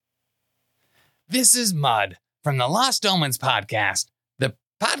This is Mud from the Lost Omens podcast. The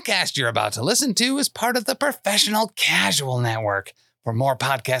podcast you're about to listen to is part of the Professional Casual Network. For more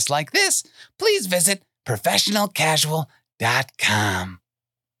podcasts like this, please visit professionalcasual.com.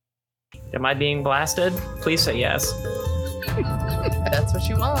 Am I being blasted? Please say yes. That's what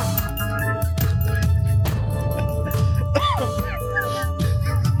you want.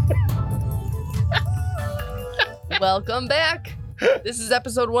 Welcome back. This is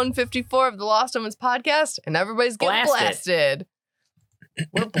episode 154 of the Lost Omens podcast, and everybody's getting blasted.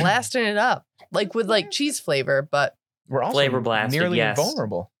 We're blasting it up, like with cheese flavor, but we're also flavor blasted, nearly yes.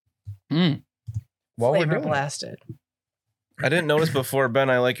 invulnerable. Flavor We're blasted. I didn't notice before, Ben.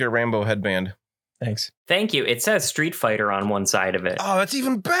 I like your rainbow headband. Thanks. Thank you. It says Street Fighter on one side of it. Oh, that's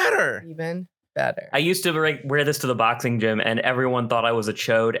even better. Even better. I used to wear this to the boxing gym, and everyone thought I was a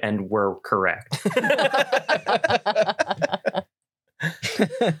chode, and were correct.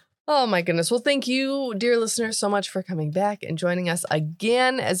 Oh my goodness. Well, thank you, dear listeners, so much for coming back and joining us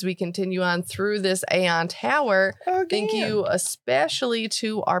again as we continue on through this Aeon Tower. Again. Thank you especially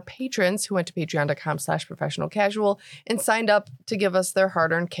to our patrons who went to patreon.com/professionalcasual and signed up to give us their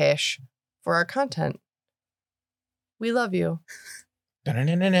hard-earned cash for our content. We love you.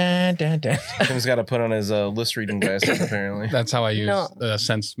 Tim's got to put on his list reading glasses, apparently. That's how I use No.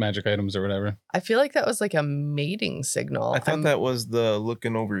 sense magic items or whatever. I feel like that was like a mating signal. I thought that was the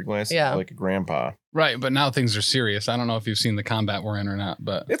looking over your glasses like a grandpa. Right, but now things are serious. I don't know if you've seen the combat we're in or not,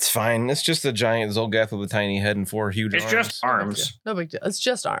 but It's fine. It's just a giant Zolgath with a tiny head and 4 huge It's arms. just arms. No big deal. It's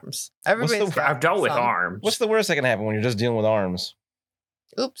just arms. Everybody's got I've dealt with some. arms. What's the worst that can happen when you're just dealing with arms?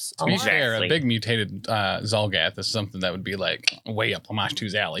 Oops. to be Almost. fair, a Exactly. big mutated Zolgath is something that would be like way up Lamash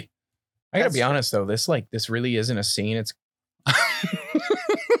 2's alley. I gotta be honest though, this really isn't a scene. It's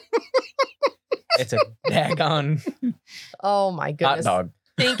it's a daggone Oh my hot goodness. dog.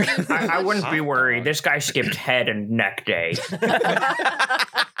 Thank you. so I much. wouldn't be worried. This guy skipped head and neck day.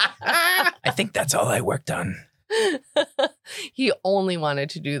 I think that's all I worked on. He only wanted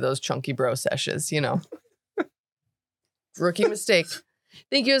to do those chunky bro sessions, Rookie mistake.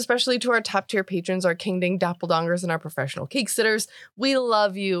 Thank you especially to our top tier patrons, our King Ding Doppeldongers, and our professional cake sitters. We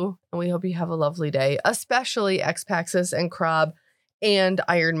love you, and we hope you have a lovely day, especially X-Paxis and Krob and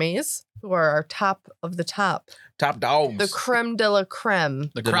Iron Maze, who are our top of the top. Top dogs. The creme de la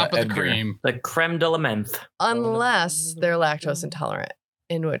creme, The crop of the Edgar. cream. The creme de la menthe. unless they're lactose intolerant,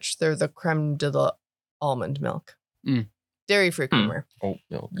 in which they're the creme de la almond milk. Mm. Dairy-free creamer. Oh,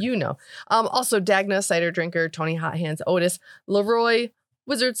 milk. Also Dagna, Cider Drinker, Tony Hot Hands, Otis, Leroy,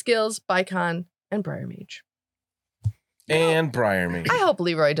 Wizard Skills, Bicon, and Briar Mage. And Briarmead. I hope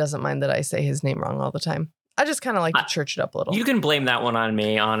Leroy doesn't mind that I say his name wrong all the time. I just kind of like to church it up a little. You can blame that one on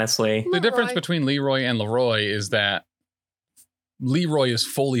me, honestly. The difference Leroy. between Leroy and Leroy is that Leroy is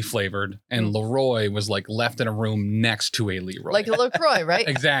fully flavored and Leroy was left in a room next to a Leroy. Like a LaCroix, right?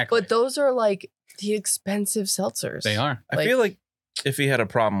 Exactly. But those are the expensive seltzers. They are. I feel like if he had a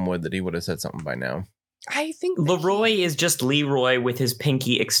problem with it, he would have said something by now. I think that Leroy is just Leroy with his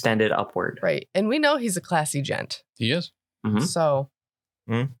pinky extended upward. right. And we know he's a classy gent. He is. Mhm. So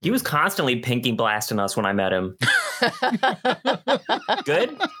He was constantly pinky blasting us when I met him.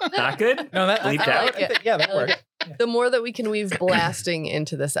 Good? Not good? No, that Bleeped I out? like it. yeah, that I like worked. the more that we can weave blasting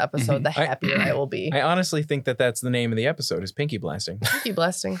into this episode, the happier I will be. I honestly think that that's the name of the episode is Pinky Blasting. Pinky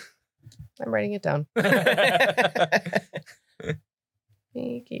blasting. I'm writing it down.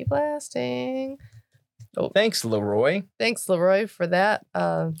 Pinky blasting. Thanks, Leroy. Thanks, Leroy, for that.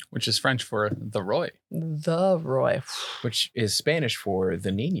 Which is French for the Roy. The Roy. Which is Spanish for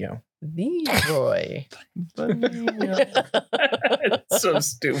the Nino. The Roy. It's so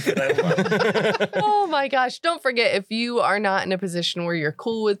stupid. I love it. Oh my gosh. Don't forget, if you are not in a position where you're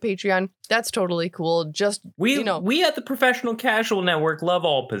cool with Patreon, that's totally cool. Just, We at the Professional Casual Network love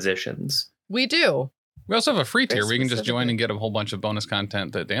all positions. we do. We also have a free tier Very where you can just join specifically. and get a whole bunch of bonus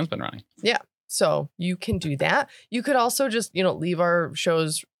content that Dan's been running. So you can do that. You could also just, leave our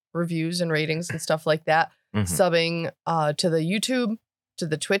shows reviews and ratings and stuff like that. Mhm. Subbing to the YouTube, to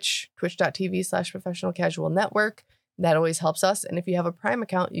the twitch.tv/professional casual network. That always helps us. And if you have a Prime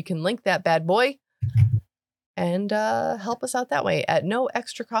account, you can link that bad boy and help us out that way at no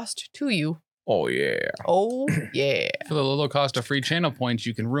extra cost to you. Oh, yeah. Oh, yeah. For the little cost of free channel points,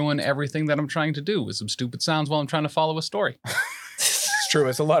 you can ruin everything that I'm trying to do with some stupid sounds while I'm trying to follow a story. It's true.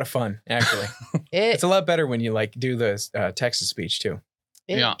 It's a lot of fun, actually. It's a lot better when you do the text-to-speech, too.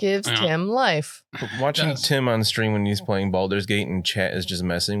 It gives Tim life. Watching Tim on stream when he's playing Baldur's Gate and chat is just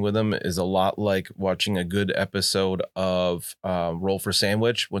messing with him is a lot like watching a good episode of Roll for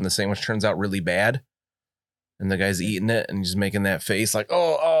Sandwich when the sandwich turns out really bad and the guy's eating it and he's making that face like,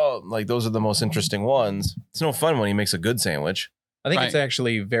 oh, oh, like those are the most interesting ones. It's no fun when he makes a good sandwich. I think Right. it's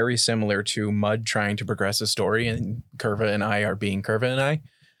actually very similar to Mud trying to progress a story, and Curva and I are being Curva and I.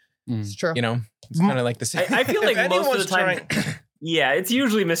 It's true. You know, it's kind of like the same. I feel If like most of anyone's the time, yeah, it's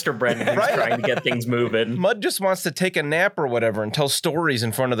usually Mr. Brendan who's Right? trying to get things moving. Mud just wants to take a nap or whatever and tell stories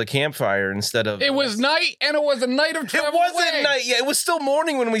in front of the campfire instead of. It was night, and it was a night of It travel wasn't away. night. Yeah, it was still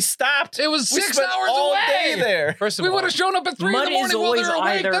morning when we stopped. It was We 6 spent hours all away. day there. First of We all, would have shown up at 3 Mud in the is morning while always they're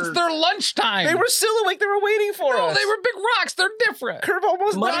awake. either- That's their lunchtime. They were still awake. They were waiting for no, us. they were big rocks. They're different. Curve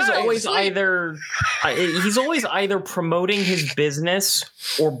almost Mud is died. always Sleep. he's always either promoting his business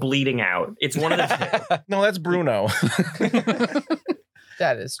or bleeding out. It's one of the two. No, that's Bruno.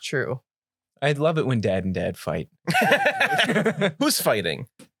 That is true. I love it when Dad and Dad fight. Who's fighting?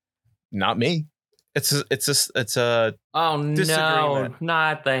 Not me. It's a Oh no, Disagreement.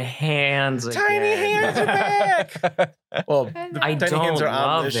 not the hands again. tiny hands are back. Well, the I tiny hands don't are on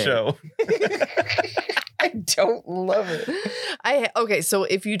love this it. show. I don't love it. Okay, so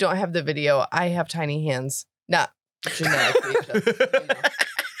if you don't have the video, I have tiny hands. Not genetically.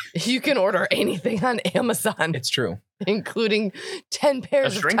 just, you can order anything on Amazon, It's true. including 10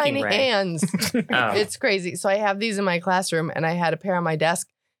 pairs of shrinking tiny ray. hands. Oh. It's crazy. So I have these in my classroom, and I had a pair on my desk,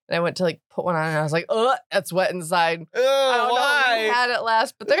 and I went to like put one on, and I was like, "Oh, that's wet inside." I Oh, don't know who why? had it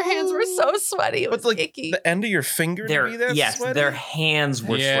last, but their hands were so sweaty. It was But like icky. the end of your finger to be that yes, sweaty? their hands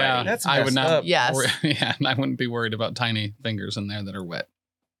were yeah, sweaty. That's I would messed not. up. Yes. Yeah, I wouldn't be worried about tiny fingers in there that are wet.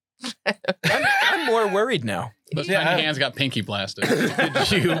 I'm more worried now. Those Yeah, tiny I- hands got pinky blasted.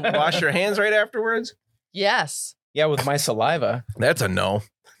 Did you wash your hands right afterwards? Yes. Yeah, with my saliva. That's a no.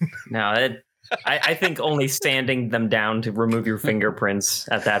 No, I think only sanding them down to remove your fingerprints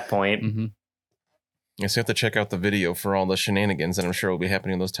at that point. hmm Yes, you have to check out the video for all the shenanigans that I'm sure will be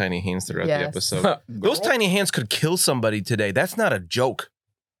happening with those tiny hands throughout the Yes. episode. Those tiny hands could kill somebody today. That's not a joke.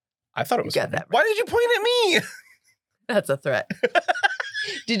 I thought it You was got funny. that. Why did you point at me? That's a threat.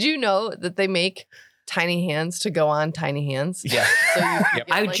 Did you know that they make tiny hands to go on tiny hands? Yeah. So you Yep.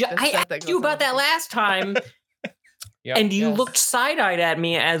 get, I like, the I set that asked you goes about on. that last time, Yep. and you Yes. looked side-eyed at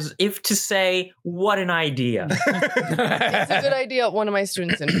me as if to say, "What an idea!" It's a good idea. One of my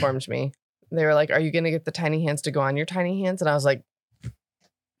students informed me. They were like, "Are you going to get the tiny hands to go on your tiny hands?" And I was like,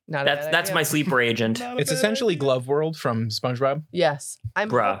 "Not a bad That's idea." my sleeper agent. It's essentially Glove World from SpongeBob. Yes, I'm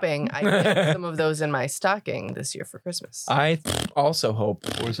Bruh. hoping I get some of those in my stocking this year for Christmas. I also hope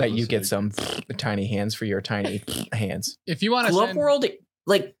Where's that all you this get egg? some tiny hands for your tiny hands. If you want to Glove send, World,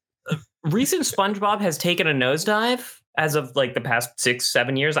 like recent SpongeBob has taken a nosedive as of like the past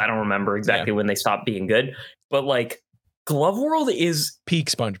 6-7 years. I don't remember exactly when they stopped being good, but like Glove World is Peak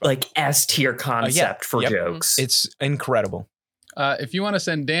SpongeBob. like S tier concept for Yep. jokes. It's incredible. if you want to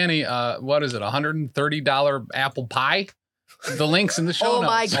send Danny, what is it, $130 apple pie? The link's in the show Oh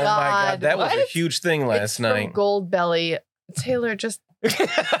my notes. Oh my God, that was a What? huge thing last It's from night. Gold Belly. Taylor, just She's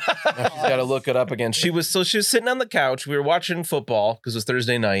got to look it up again. She was sitting on the couch. We were watching football because it was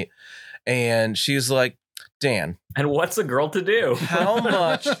Thursday night, and she's like, "Dan, and what's a girl to do? how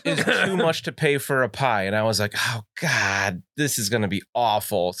much is too much to pay for a pie?" And I was like, "Oh God, this is gonna be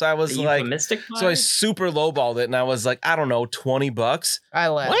awful." So I was The like, euphemistic so I pie? super lowballed it, and I was like, I don't know, $20. I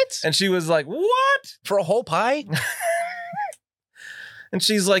laughed. What? And she was like, "What?" For a whole pie? And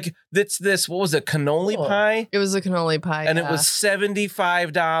she's like, "That's this. What was it? Cannoli Cool. pie?" It was a cannoli pie. And it yeah. was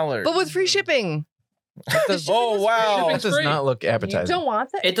 $75. but with free shipping. Oh wow! It does free. not look You appetizing. don't want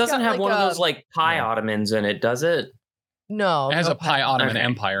that? It It's doesn't got have one of a- those like pie ottomans in it, does it? No. It has no a pie Ottoman Okay.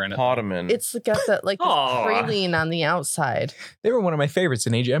 Empire in it. Ottoman. It's got that like this Aw. praline on the outside. They were one of my favorites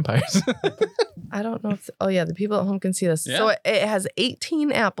in Age of Empires. I don't know if oh yeah, the people at home can see this. Yeah. So it has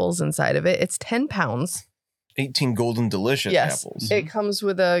 18 apples inside of it. It's 10 pounds. 18 golden delicious Yes. apples. It comes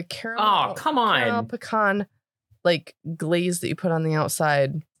with a caramel. Oh, come on. Caramel pecan like glaze that you put on the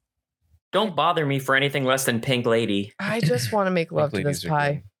outside. Don't bother me for anything less than Pink Lady. I just want to make love to Pink this ladies are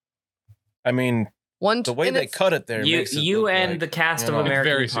pie. good. I mean, One the way and they it's- cut it there You makes it you look and like, the cast you of know, American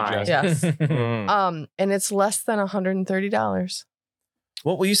very Pie. suggestive. Yes. Mm. And it's less than $130.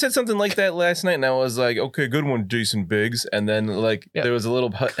 Well, you said something like that last night, and I was like, okay, good one, Jason Biggs. And then, like, Yeah. there was a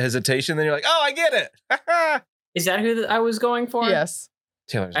little hesitation. Then you're like, oh, I get it. Is that who I was going for? Yes.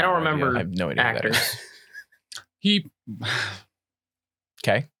 Taylor's I don't no remember I have no idea who that actors. is. He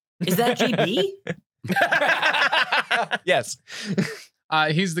Okay. Is that GB? Yes.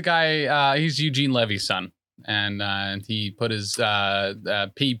 he's the guy. He's Eugene Levy's son, and he put his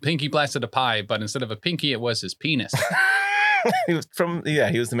pinky blasted a pie, but instead of a pinky, it was his penis. he was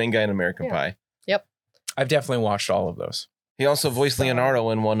he was the main guy in American Yeah. Pie. I've definitely watched all of those. He also voiced Leonardo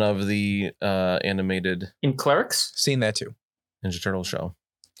in one of the animated In Clerks? Seen that too. Ninja Turtle show.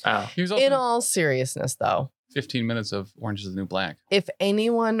 Oh. He was also In all seriousness, though, 15 minutes of Orange is the New Black. if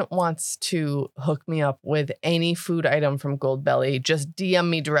anyone wants to hook me up with any food item from Gold Belly, just DM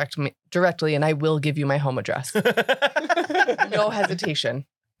me directly and I will give you my home address. No hesitation.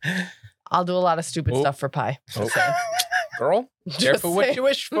 I'll do a lot of stupid stuff for pie. Just saying. Girl, careful what you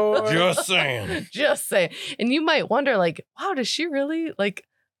wish for. Just saying. Just saying. And you might wonder, like, wow, does she really like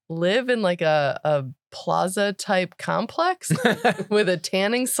live in like a plaza type complex with a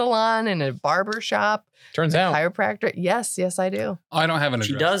tanning salon and a barber shop? Turns out. Chiropractor? Yes, I do. Oh, I don't have an address.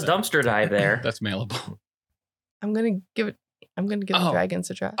 She does there. dumpster dive there. That's mailable. I'm gonna give the dragons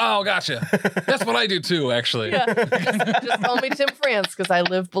a try. Oh, gotcha. That's what I do too, actually. Yeah. Just call me Tim France because I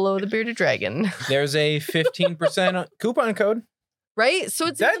live below the bearded dragon. There's a 15% coupon code. Right? So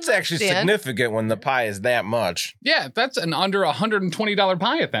it's That's actually significant when the pie is that much, Yeah, that's an under $120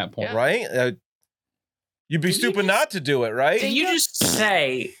 pie at that point. Yeah. right? You'd be Did you stupid just- not to do it, right? Did you just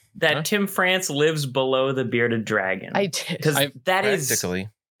say that Huh? Tim France lives below the bearded dragon? I did. Because that is Practically.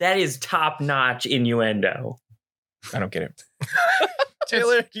 top-notch innuendo. I don't get it.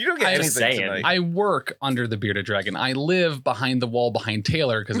 Taylor, you don't get I'm anything just saying. tonight. I work under the bearded dragon. I live behind the wall behind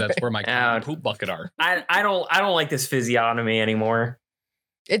Taylor because that's where my Ouch. poop bucket are. I don't like this physiognomy anymore.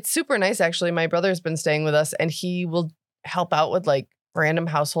 It's super nice, actually. My brother's been staying with us and he will help out with like random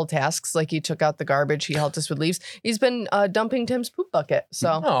household tasks. Like he took out the garbage. He helped us with leaves. He's been dumping Tim's poop bucket.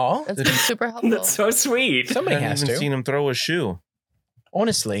 So Oh, it's been super helpful. That's so sweet. I somebody haven't has even to. seen him throw a shoe.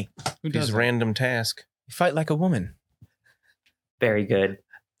 Honestly, Who does His that? random task. you fight like a woman. Very good.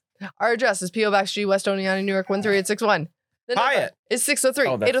 Our address is P.O. Box G, West Oneonta, New York, 13861. The number Hyatt. is 603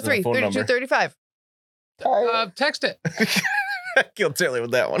 Oh, that's the 803 phone number. 3235. Text it. Killed Taylor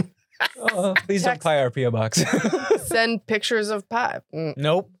with that one. Please Text- don't play our PO box. Send pictures of pie.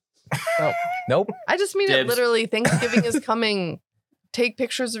 Nope. Nope. I just mean it Dibs. literally. Thanksgiving is coming. Take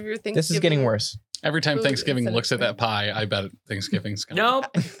pictures of your Thanksgiving. This is getting worse. Every time Food Thanksgiving instead of looks at that food. pie, I bet Thanksgiving's coming. Nope.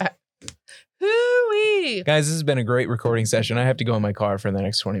 Hooey. Guys, this has been a great recording session. I have to go in my car for the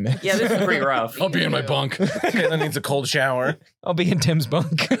next 20 minutes. Yeah, this is pretty rough. I'll be in my bunk. Taylor needs a cold shower. I'll be in Tim's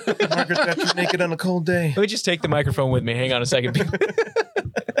bunk. Margaret got you naked on a cold day. Let me just take the microphone with me. Hang on a second.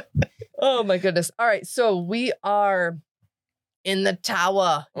 Oh my goodness. All right. So we are in the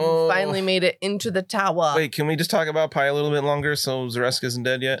tower. We Oh. finally made it into the tower. Wait, can we just talk about pie a little bit longer so Zaresk isn't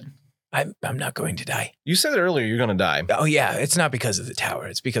dead yet? I'm not going to die. You said earlier you're going to die. Oh, yeah. It's not because of the tower.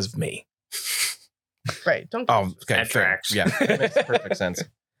 It's because of me. Right. Don't. Oh, okay. That fair. tracks. Yeah, that makes perfect sense.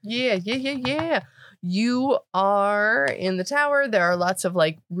 Yeah. You are in the tower. There are lots of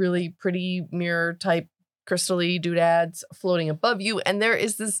like really pretty mirror type crystally doodads floating above you. And there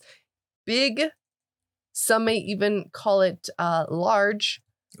is this big, some may even call it large,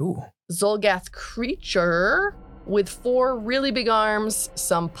 Ooh. Zolgath creature with 4 really big arms,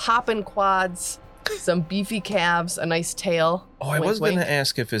 some poppin' quads, some beefy calves, a nice tail. Oh, I Wink, was going wink. to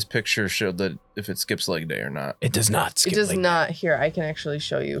ask if his picture showed that if it skips leg day or not. It does not skip It does leg day. not. Here, I can actually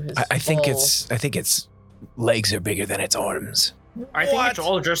show you his. I think full- its legs are bigger than its arms. I think What? it's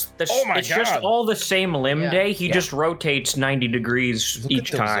all just Oh my it's just God. all the same limb Yeah. day. He Yeah. just rotates 90 degrees Look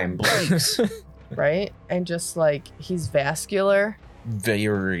each at those time. legs. right, and just like he's vascular,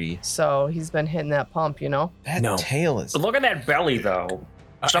 Very. so he's been hitting that pump. You know. That No. tail is. But look at that belly, though.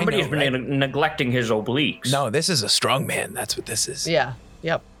 I Somebody's know, been right? neglecting his obliques. No, this is a strong man. That's what this is. Yeah.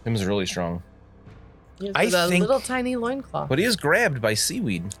 Yep. Him's really strong. With I a think- little tiny loincloth. But he is grabbed by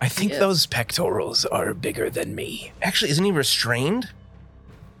seaweed. I think Yes. those pectorals are bigger than me. Actually, isn't he restrained?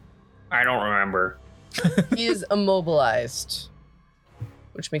 I don't remember. He is immobilized,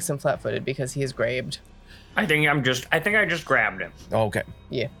 which makes him flat-footed because he is graved. I think I just grabbed him. Oh, okay.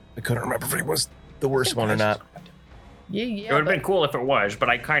 Yeah. I couldn't remember if he was the worst one or not. Yeah. It would have been cool if it was, but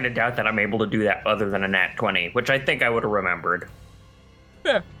I kind of doubt that I'm able to do that other than a nat 20, which I think I would have remembered.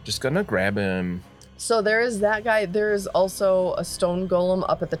 Just gonna grab him. So there is that guy. There is also a stone golem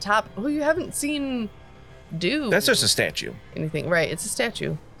up at the top who you haven't seen do. That's just a statue. anything. Right. It's a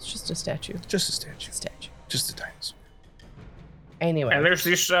statue. It's just a statue. Just a statue. It's a statue. Just a dinosaur. Anyway. And there's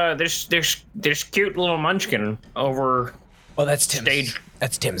this cute little munchkin over Oh, that's Tim's. Stage-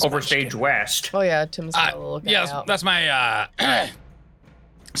 That's Tim's. over munchkin. stage west. Oh yeah, Tim's got a little guy Yes, out. that's my.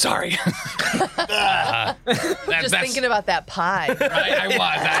 Sorry. Just thinking about that pie. I was.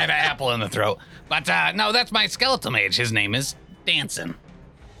 I have an apple in the throat. But no, that's my skeletal mage. His name is Dancing.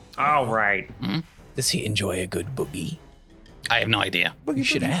 All right. Does he enjoy a good boogie? I have no idea. You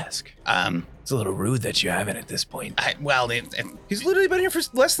should ask. It's a little rude that you haven't at this point. He's literally been here for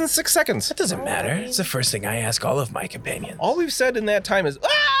less than 6 seconds. That doesn't matter. It's the first thing I ask all of my companions. All we've said in that time is,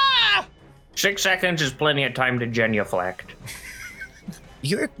 ah! 6 seconds is plenty of time to genuflect.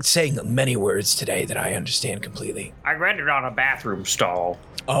 You're saying many words today that I understand completely. I read it on a bathroom stall.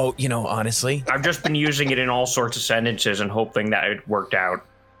 Oh, honestly, I've just been using it in all sorts of sentences and hoping that it worked out.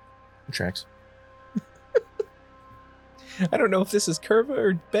 Tracks. I don't know if this is Curva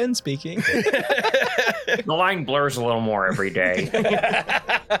or Ben speaking. The line blurs a little more every day.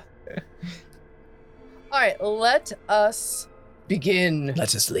 All right, let us begin.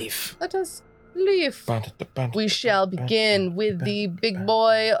 Let's just leave. Let us leave. We shall begin with the big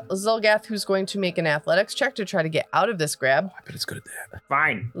boy Zulgath, who's going to make an athletics check to try to get out of this grab. I bet it's good at that.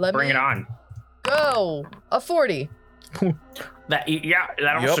 Fine, Let bring me- it on. Go. A 40.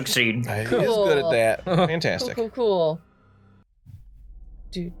 That'll succeed. He is Cool. good at that. Cool, Fantastic. cool.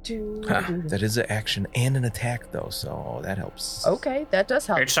 That is an action and an attack, though, so that helps Okay, that does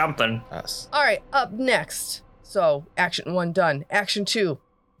help. It's something. us. All right, up next. So, action 1 done. Action 2.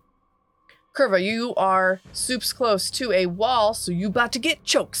 Curva, you are soups close to a wall, so you about to get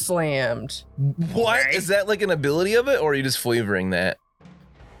choke slammed. What? Okay. Is that like an ability of it, or are you just flavoring that?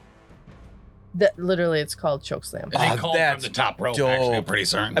 That literally, it's called choke slam. They called from that's the top rope, dope. actually, I'm pretty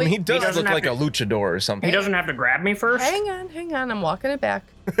certain. I mean, he does doesn't look have like to- a luchador or something. He doesn't have to grab me first? Hang on. I'm walking it back.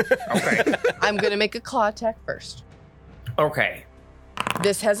 Okay. I'm gonna make a claw attack first. Okay.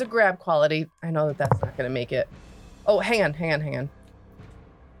 This has a grab quality. I know that that's not gonna make it. Oh, hang on.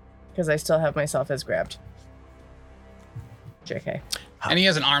 Because I still have myself as grabbed. JK. And he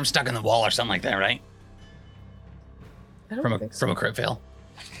has an arm stuck in the wall or something like that, right? I don't From think a crit fail.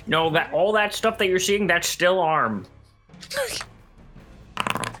 No, that all that stuff that you're seeing, that's still arm.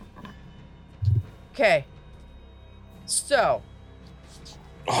 Okay. So,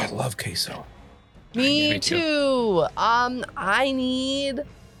 Oh, I love queso. me Me too. too. I need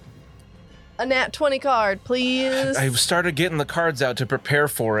a nat 20 card, please. I started getting the cards out to prepare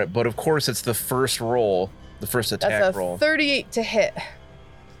for it, but of course it's the first roll, the first attack That's a roll. 38 to hit.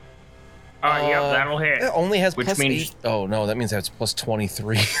 Yep, that'll hit. It only has Which plus means- 8. Oh no, that means that's plus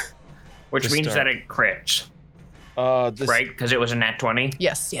 23. Which to means start. that it crits, This, right? Because it was a nat 20.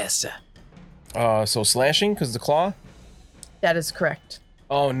 Yes, Yes. So slashing because the claw. that is correct.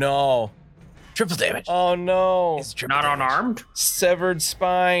 Oh no. Triple damage. Oh no. It's triple Not damage. unarmed? Severed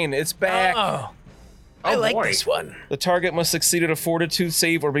spine. It's back. Oh, I Oh, like boy. this one. The target must succeed at a fortitude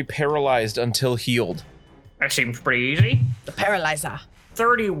save or be paralyzed until healed. That seems pretty easy. The paralyzer.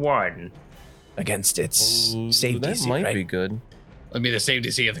 31. Against its Ooh, save that DC, might right? be good. Would be the save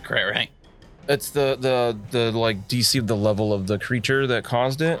DC of the crit, right? It's the like DC of the level of the creature that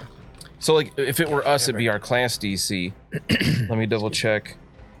caused it. So like if it were us, it'd be our class DC. Let me double check.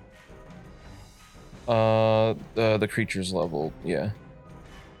 The creature's level, yeah.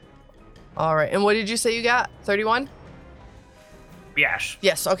 All right. And what did you say you got? 31? Yes.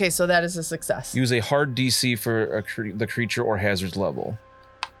 Yes. Okay, so that is a success. Use a hard DC for the creature or hazard's level.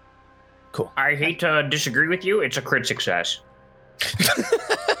 Cool. I hate to disagree with you. It's a crit success.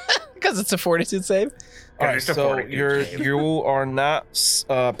 Because it's a fortitude save. All right, it's a so fortitude you are not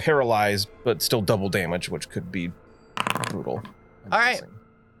paralyzed, but still double damage, which could be brutal. I'm All right. guessing.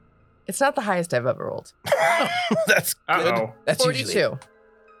 It's not the highest I've ever rolled. That's good. Uh-oh. That's 42. usually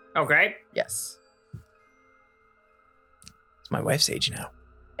Okay. Yes. it's my wife's age now.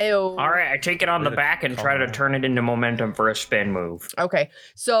 Ayo. All right, I take it on the Way to back and try to call. turn it into momentum for a spin move. Okay,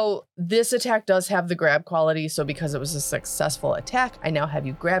 so this attack does have the grab quality. So because it was a successful attack, I now have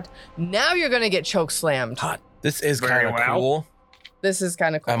you grabbed. Now you're gonna get choke slammed. Hot. This is Very kind of well. cool. This is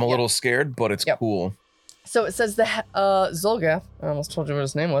kind of cool. I'm a Yeah. little scared, but it's Yep. cool. So it says the Zulga. I almost told you what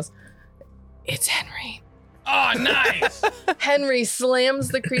his name was. It's Henry. Oh, nice! Henry slams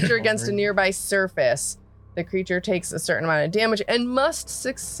the creature against a nearby surface. The creature takes a certain amount of damage and must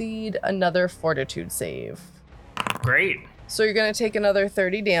succeed another fortitude save. Great. So you're gonna take another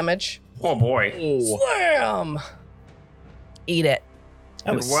 30 damage. Oh boy. Slam! Eat it. That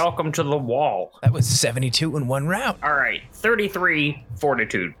And was welcome to the wall. that was 72 in one round. All right, 33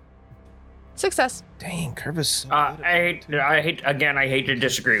 fortitude. Success. Dang, Curve is so I good at hate to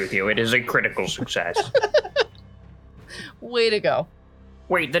disagree with you. It is a critical success. Way to go.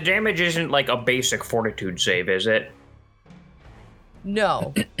 Wait, the damage isn't like a basic fortitude save, is it?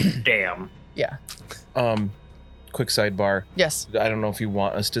 No. Damn. Yeah. Quick sidebar. Yes. I don't know if you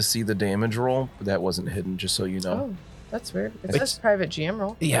want us to see the damage roll, but that wasn't hidden, just so you know. Oh, that's weird. It Wait. says private GM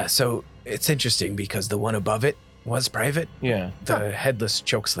roll. Yeah, so it's interesting because the one above it was private. Yeah. The headless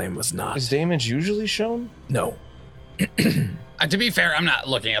chokeslam was not. Is damage usually shown? No. To be fair, I'm not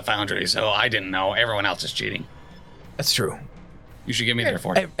looking at Foundry, so I didn't know. Everyone else is cheating. That's true. You should give me their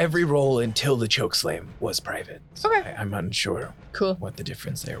 40. Every roll until the chokeslam was private. So Okay. I'm unsure Cool. what the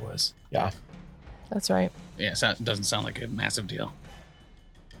difference there was. Yeah. That's right. Yeah, so it doesn't sound like a massive deal.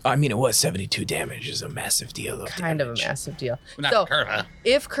 I mean, it was 72 damage. Is a massive deal. Kind of a massive deal. Not So, Curva.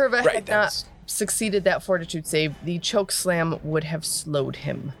 If Curva Right, had that's- not succeeded that fortitude save, the choke slam would have slowed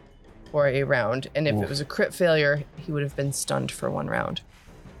him for a round. And if it was a crit failure, he would have been stunned for 1 round.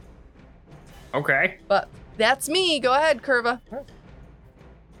 Okay. But that's me. Go ahead, Curva.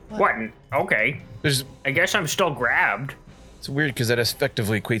 What? Okay. There's I guess I'm still grabbed. It's weird because that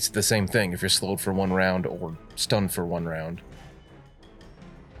effectively equates to the same thing if you're slowed for 1 round or stunned for 1 round.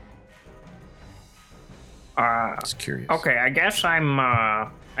 Just curious. Okay, I guess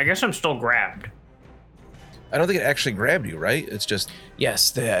I'm still grabbed. I don't think it actually grabbed you, right? It's just,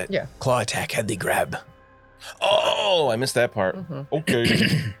 Yes, the claw attack had the grab. oh, I missed that part.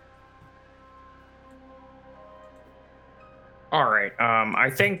 Okay. All right. I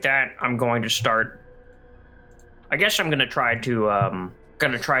think that I'm going to start. I guess I'm gonna try to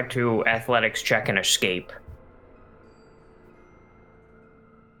athletics check and escape.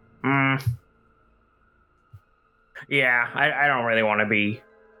 Yeah, I don't really want to be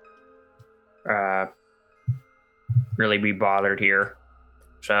really be bothered here.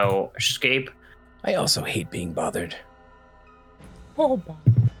 So escape. I also hate being bothered.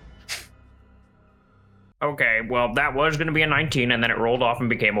 Okay, well that was gonna be a 19, and then it rolled off and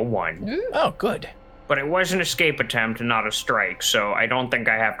became a 1. Oh, good. But it was an escape attempt and not a strike, so I don't think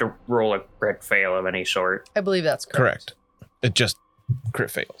I have to roll a crit fail of any sort. I believe that's correct. Correct. It just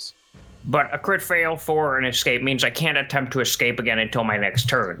crit fails. But a crit fail for an escape means I can't attempt to escape again until my next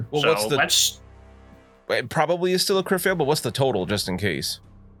turn. Well, so what's the- let's. It probably is still a crit fail, but what's the total just in case?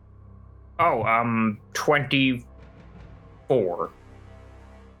 24.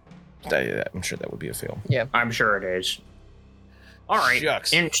 I'm sure that would be a fail. I'm sure it is. All right.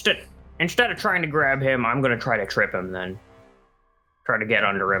 Shucks. Instead of trying to grab him, I'm going to try to trip him then. Try to get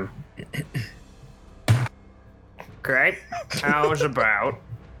under him. Okay. How's about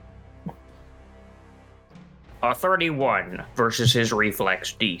a 31 versus his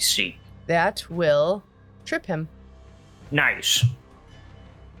reflex DC? That will trip him. Nice.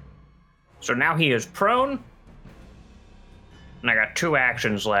 So now he is prone. And I got 2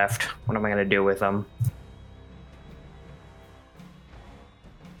 actions left. What am I going to do with them?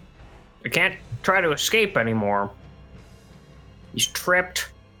 I can't try to escape anymore. He's tripped.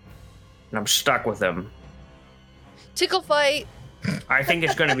 And I'm stuck with him. Tickle fight. I think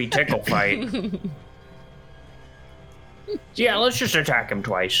it's going to be tickle fight. Yeah, let's just attack him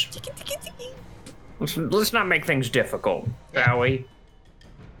twice. Let's not make things difficult, shall we?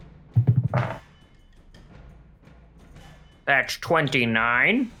 That's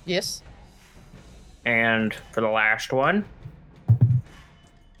 29. Yes. And for the last one,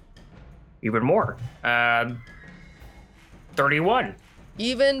 even more. 31.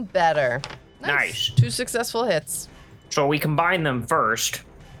 Even better. Nice. 2 successful hits. So we combine them first.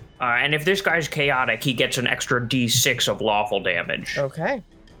 And if this guy's chaotic, he gets an extra d6 of lawful damage. Okay.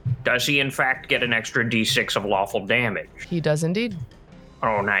 Does he, in fact, get an extra d6 of lawful damage? He does indeed.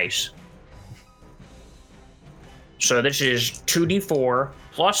 Oh, nice. So this is 2d4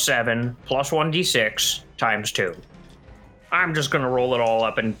 plus 7 plus 1d6 times 2. I'm just going to roll it all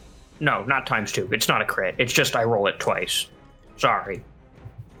up and... No, not times 2. It's not a crit. It's just I roll it twice. Sorry.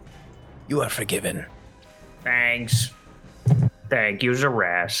 You are forgiven. Thanks. Thank you,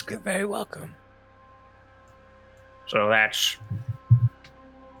 Zarask. You're very welcome. So that's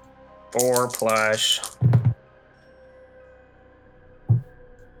 4 plus...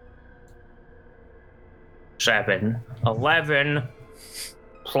 7, 11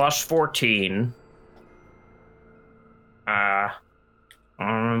 plus 14.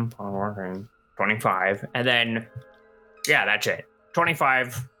 25. And then, yeah, that's it.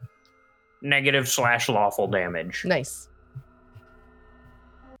 25 negative / lawful damage. Nice.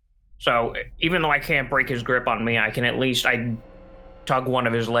 So even though I can't break his grip on me, I can at least tug one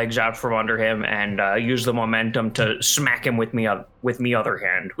of his legs out from under him and use the momentum to smack him with me other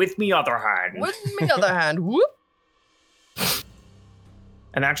hand. With me other hand. With me other hand. Whoop.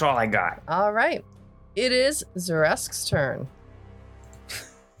 And that's all I got. All right. It is Zaresk's turn.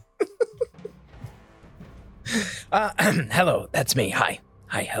 Hello, that's me. Hi,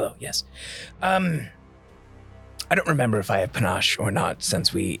 hello, yes. I don't remember if I have panache or not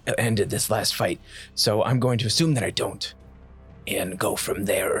since we ended this last fight, so I'm going to assume that I don't and go from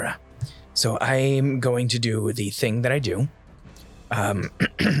there. So I'm going to do the thing that I do,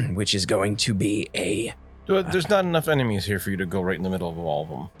 which is going to be a... There's not enough enemies here for you to go right in the middle of all of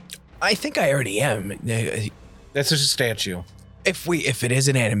them. I think I already am. That's just a statue. If it is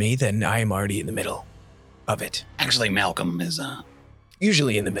an enemy, then I am already in the middle of it. Actually, Malcolm is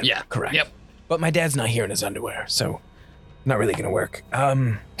Usually in the middle. Yeah. Correct. Yep. But my dad's not here in his underwear, so not really gonna work.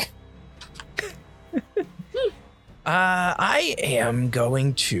 I am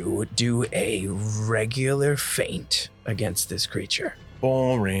going to do a regular feint against this creature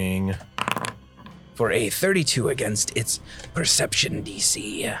Boring. for a 32 against its perception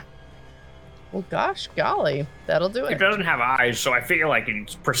DC. Well, gosh, golly, that'll do It it. doesn't have eyes, so I feel like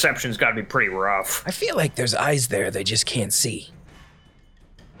its perception's got to be pretty rough. I feel like there's eyes there they just can't see.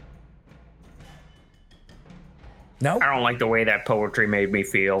 No? I don't like the way that poetry made me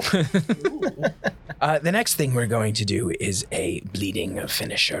feel. The next thing we're going to do is a bleeding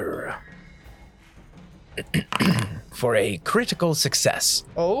finisher. For a critical success.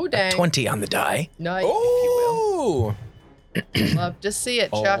 Oh, dang. 20 on the die. Nice. Oh! Love to see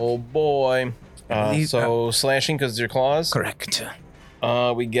it, Chuck. Oh boy. So slashing because your claws. Correct.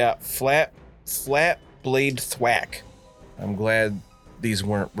 We got flat blade thwack. I'm glad these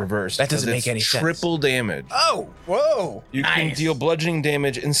weren't reversed. That doesn't 'cause make any it's sense. Triple damage. Oh, whoa. You can Nice. deal bludgeoning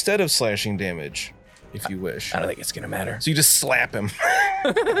damage instead of slashing damage, if you wish. I don't think it's going to matter. So you just slap him.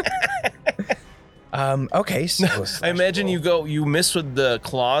 Okay, so I imagine you miss with the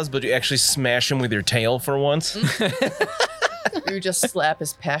claws, but you actually smash him with your tail for once. You just slap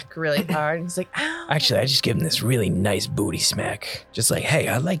his pec really hard, and he's like, ow. Actually, I just give him this really nice booty smack. Just like, hey,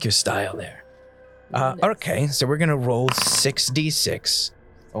 I like your style there. Okay, so we're going to roll 6d6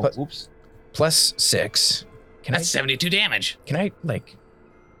 Oh, But- oops. plus 6. That's 72 damage. Can I, like,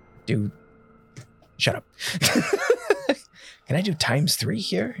 do... Shut up. Can I do times 3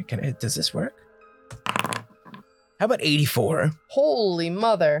 here? Does this work? How about 84? Holy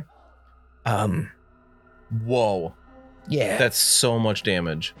mother. Whoa. Yeah. That's so much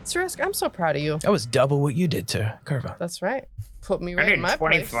damage. Sirisk, I'm so proud of you. That was double what you did to Curva. That's right. Put me I right in did my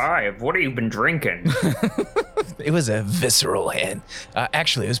place. 25. What have you been drinking? It was a visceral hand.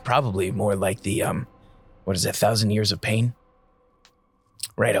 Actually, it was probably more like the, what is it, 1,000 Years of Pain?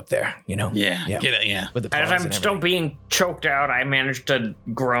 Right up there, you know? Yeah. Yeah. Get it. Yeah. With the As paws I'm and still everything. being choked out, I managed to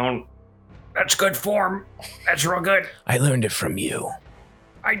groan. That's good form. That's real good. I learned it from you.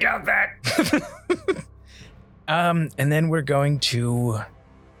 I doubt that. And then we're going to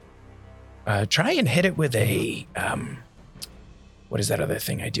try and hit it with a, what is that other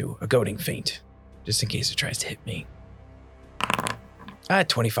thing I do? A goading feint, just in case it tries to hit me.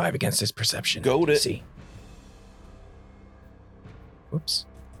 25 against its perception. Goad it. See. Oops.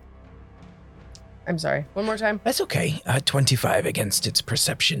 I'm sorry. One more time. That's okay. 25 against its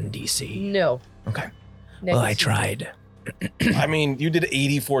perception DC. No. Okay. Well, I Next. tried. I mean, you did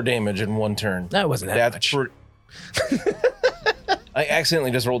 84 damage in one turn. That wasn't that That's much. I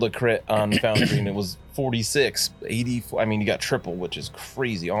accidentally just rolled a crit on Foundry and it was 46, 84. I mean, you got triple, which is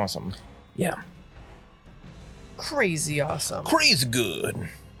crazy awesome. Yeah. Crazy awesome. Crazy good.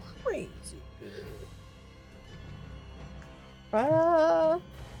 Crazy good.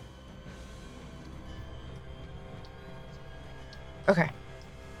 Okay.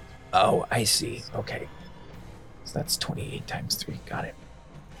 Oh, I see. Okay. So that's 28 times 3. Got it.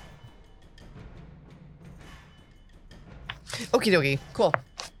 Okie dokie. Cool.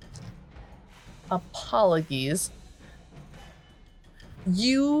 Apologies.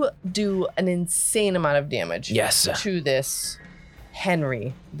 You do an insane amount of damage Yes. to this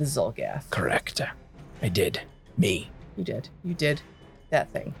Henry the Zolgath. Correct. I did. Me. You did. You did that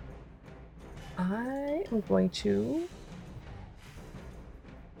thing. I am going to.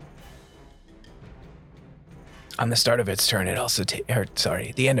 On the start of its turn, it also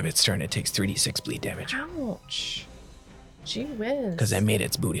the end of its turn, it takes 3d6 bleed damage. Ouch. Gee whiz. Because I made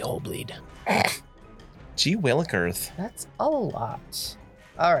its booty hole bleed. Gee Willikers. That's a lot.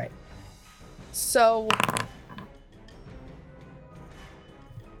 All right. So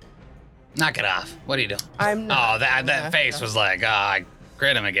Knock it off. What are you doing? I'm not. Oh, that face was like, I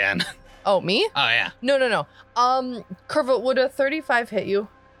crit him again. Oh, me? Oh, yeah. No. Curva, would a 35 hit you?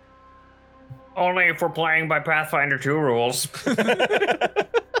 Only if we're playing by Pathfinder 2 rules.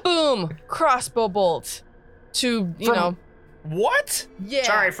 Boom! Crossbow bolt. To, you From- know, What? yeah.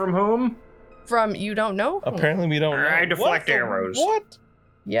 Sorry, from whom? From you don't know? Apparently we don't know. I deflect What the- arrows. What?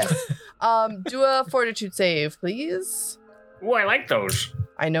 Yes. Do a fortitude save, please. Oh, I like those.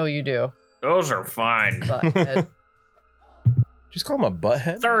 I know you do. Those are fine. But Just call him a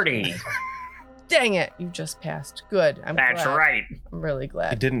butthead? 30. dang it, you just passed. Good. I'm That's glad. right. I'm really He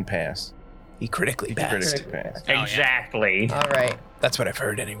glad. didn't pass. He critically He passed. critically passed. Oh, yeah. Exactly. All right. That's what I've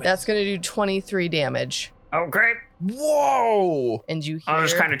heard anyway. That's going to do 23 damage. Okay. Whoa! And you hear... I'll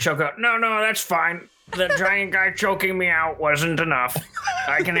just kind of choke out. No, that's fine. The giant guy choking me out wasn't enough.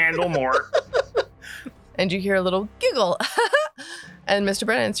 I can handle more. And you hear a little giggle. And Mr.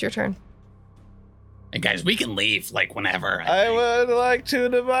 Brennan, it's your turn. Hey guys, we can leave like whenever. I think. would like to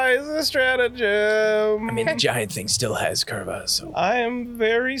devise a stratagem. I mean, the giant thing still has curva, so I am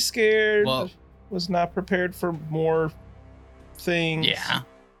very scared. Well- Was not prepared for more things. Yeah,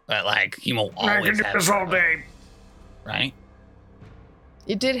 but like he will I always can do have this all Curva, day. right?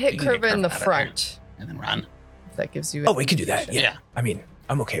 You did hit You can get Curva in the Curva out of there. front. And then run. If that gives you. oh, we can do that. Yeah. Yeah. I mean,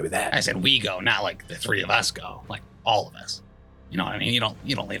 I'm okay with I that. said we go, not like the three of us go, like all of us. You know what I mean? You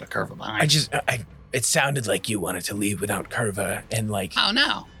don't leave a Curva behind. It sounded like you wanted to leave without curva and like Oh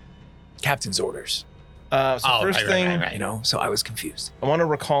no. captain's orders, First right, thing, right. you know. So I was confused. I want to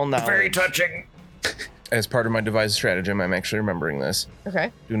recall knowledge. Very touching. As part of my devised stratagem, I'm actually remembering this.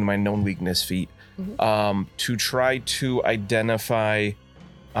 Okay. Doing my known weakness feat. Mhm. To try to identify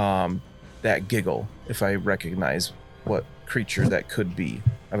that giggle, if I recognize what creature that could be.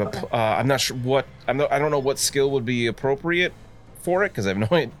 I'm not sure what I don't know what skill would be appropriate for it because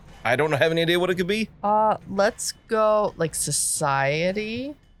I don't have any idea what it could be. Let's go like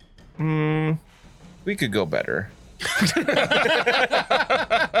society. We could go better.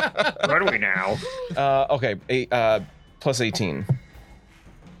 Where do we now? Okay, plus 18.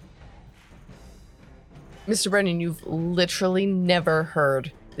 Mr. Brennan, you've literally never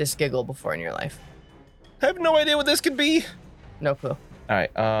heard this giggle before in your life. I have no idea what this could be. No clue. All right.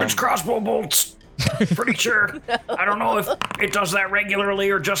 It's crossbow bolts. Pretty sure. I don't know if it does that regularly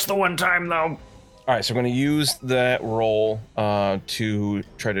or just the one time, though. All right, so I'm going to use that roll to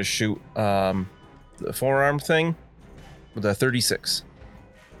try to shoot the forearm thing with a 36.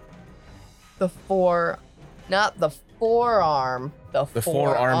 Not the forearm. The forearm.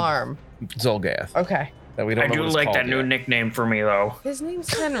 forearm. Zolgath. Okay. That we don't I know do what it's like called that new yet. nickname for me, though. His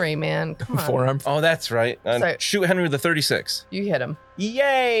name's Henry, man. Come on. Forearm. Oh, that's right. Sorry. Shoot Henry with a 36. You hit him.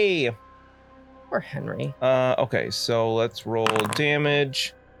 Yay! Poor Henry. Okay, so let's roll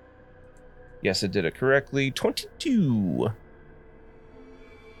damage. Yes, it did it correctly. 22.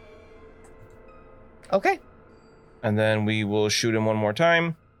 Okay. And then we will shoot him one more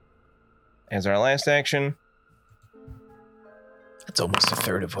time as our last action. That's almost a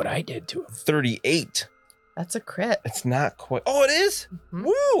third of what I did to him. 38. That's a crit. It's not quite. Oh, it is? Mhm.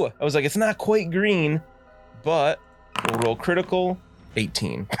 Woo! I was like, it's not quite green, but we'll roll critical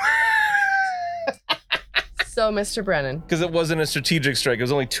 18. So, Mr. Brennan. Because it wasn't a strategic strike. It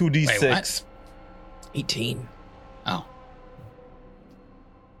was only 2d6. Wait, what? 18. Oh.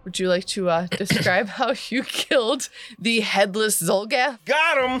 Would you like to describe how you killed the headless Zolgath?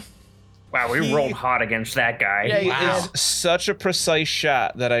 Got him! Wow, we He- rolled hot against that guy. Yeah, He you Wow. is such a precise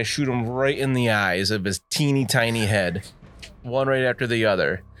shot that I shoot him right in the eyes of his teeny tiny head. One right after the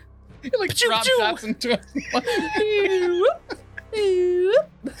other. You like Pachoo, drop pachoo. shots into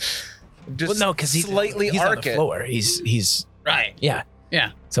Just Well, no, because he's slightly he's on arc the it. floor. He's Right. yeah.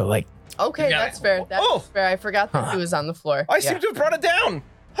 Yeah. So like, Okay, Yeah. that's fair. That's Oh. fair. I forgot that he was on the floor. I Yeah. seem to have brought it down.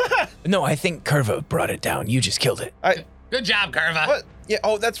 no, I think Curva brought it down. You just killed it. Good job, Curva. What? Yeah.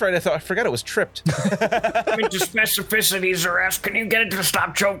 Oh, that's right. I forgot it was tripped. I mean, to specificities are asked, can you get it to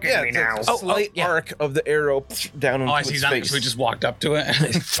stop choking Yeah, me it's now? a slight yeah. arc of the arrow down into Oh, I see. its He's on, face. so we just walked up to it.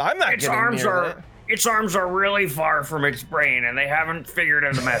 I'm not Its getting arms near are that. its arms are really far from its brain, and they haven't figured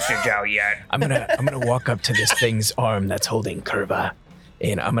the message out yet. I'm gonna walk up to this thing's arm that's holding Curva,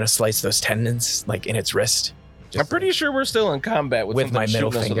 and I'm gonna slice those tendons like in its wrist. I'm pretty sure we're still in combat with With my something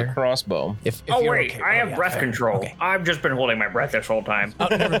middle shooting us with a finger. crossbow. If Oh you're wait, okay. I have yeah, breath fair. control. Okay. I've just been holding my breath this whole time. Oh,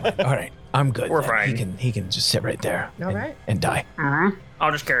 never mind. All right, I'm good. We're then. fine. He can just sit right there. All and, right. and die.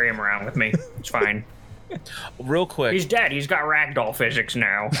 I'll just carry him around with me. It's fine. Real quick, He's dead. He's got ragdoll physics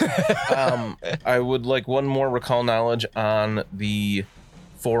now. I would like one more recall knowledge on the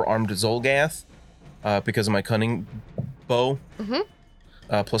four-armed Zolgath because of my cunning bow.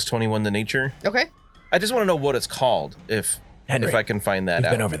 Plus 21 to nature. Okay. I just want to know what it's called, if Henry, I can find that we've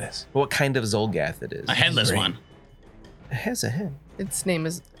out. been over this. What kind of Zolgath it is. A headless Great. one. It has a head. Its name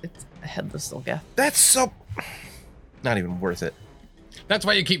is it's a headless Zolgath. That's so... Not even worth it. That's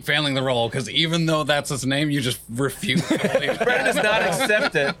why you keep failing the roll, because even though that's his name, you just refuse to believe it. Brandon does not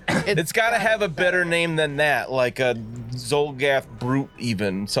accept it. It's got to have a better name than that, like a Zolgath Brute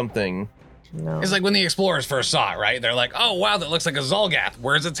even, something. No. It's like when the explorers first saw it, right? They're like, oh, wow, that looks like a Zolgath.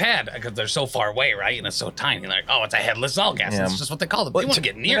 Where's its head? Because they're so far away, right? And it's so tiny. Like, oh, it's a headless Zolgath. Yeah. That's just what they call them. Well, You want to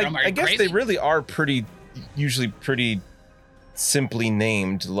get near them. Are you I guess crazy? they really are usually pretty simply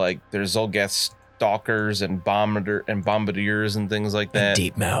named. Like there's Zolgath stalkers and bombardiers and things like that.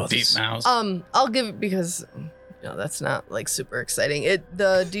 Deep mouths. Deep mouths. I'll give it because that's not like super exciting.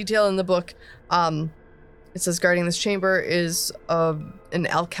 The detail in the book It says guarding this chamber is an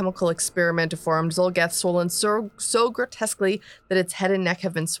alchemical experiment to form Zolgath swollen so grotesquely that its head and neck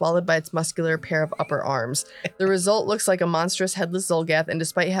have been swallowed by its muscular pair of upper arms. The result looks like a monstrous headless Zolgath, and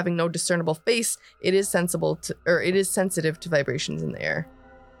despite having no discernible face, it is sensitive to vibrations in the air.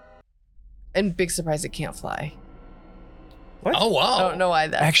 And big surprise, it can't fly. What? Oh, wow. I don't know why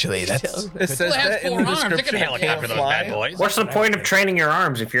that. Actually, that's It says Well, it has that in 4 the arms. It description. can It helicopter can't those fly. bad boys. What's the point of training your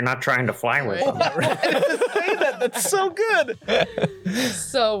arms if you're not trying to fly with them? Say that. That's so good.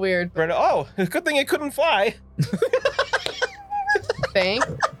 So weird. Brenda, oh, good thing it couldn't fly. Thank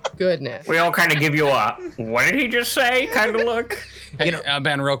goodness. We all kind of give you a, what did he just say kind of look. Hey,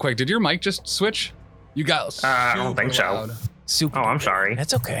 Ben, real quick, did your mic just switch? You got I don't think super so. loud. super. Oh, I'm sorry.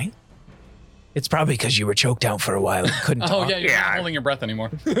 That's okay. It's probably because you were choked out for a while and couldn't Oh, talk. yeah, you're Yeah. not holding your breath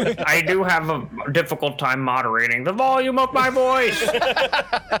anymore. I do have a difficult time moderating the volume of my voice.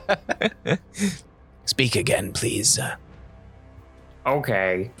 Speak again, please.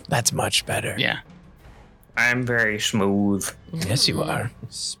 Okay, That's much better. Yeah. I'm very smooth. Yes, you are.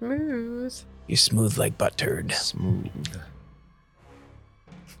 Smooth. You're smooth like butt turd. Smooth.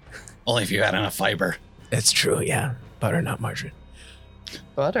 Only if you had enough fiber. That's true, yeah. Butter, not margarine.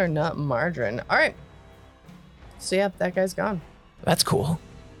 Butternut margarine. All right. So yeah, that guy's gone. That's cool.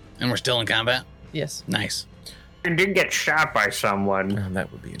 And we're still in combat? Yes. Nice. I did get shot by someone.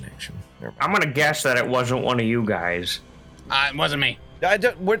 That would be an action. Never mind. I'm gonna guess that it wasn't one of you guys. It wasn't me. Do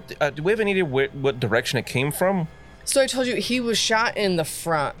we have any idea what direction it came from? So I told you he was shot in the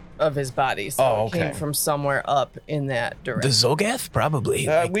front of his body. So Oh, it came okay. from somewhere up in that The direction. Zolgath? Probably.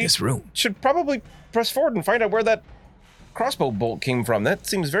 Like we- this room. Should probably press forward and find out where that crossbow bolt came from. That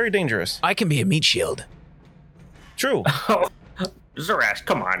seems very dangerous. I can be a meat shield. True. Zarast,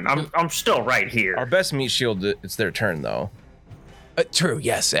 come on. I'm still right here. Our best meat shield, it's their turn, though. True,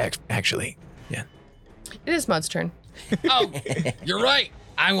 yes, actually. Yeah. It is Mud's turn. Oh, you're right.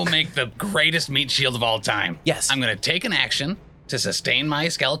 I will make the greatest meat shield of all time. Yes. I'm going to take an action to sustain my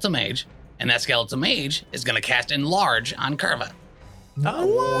skeletal mage, and that skeletal mage is going to cast Enlarge on Curva.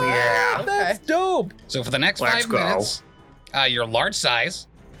 Oh, yeah. That's dope. So for the next Let's 5 go. minutes, you're large size,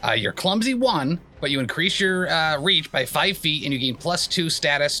 you're clumsy 1, but you increase your reach by 5 feet, and you gain +2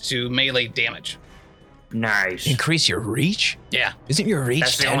 status to melee damage. Nice. Increase your reach? Yeah. Isn't your reach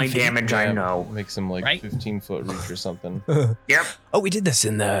That's the 10 only feet? damage I know. Makes him like Right? 15-foot reach or something. Yep. Oh, we did this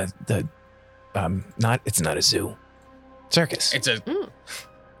in the it's not a zoo. Circus. It's a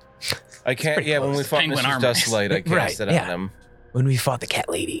I can't. pretty Yeah, when we close. fought Penguin Mrs. armor. Dustlight, I cast Right, it yeah. on him. When we fought the cat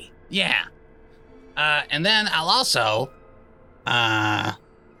lady. yeah. And then I'll also I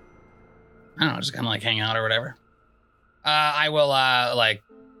don't know, just kind of like hang out or whatever. I will like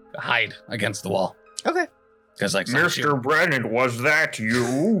hide against the wall Okay. because like some Mr. Brennan, was that you?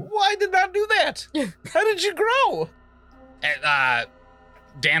 Why did not do that? How did you grow?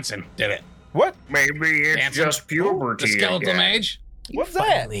 Danson did it. What? Maybe it's Dancing. just puberty. The skeletal again. mage. What's that?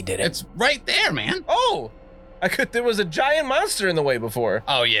 Finally did it. It's right there, man. Oh, there was a giant monster in the way before.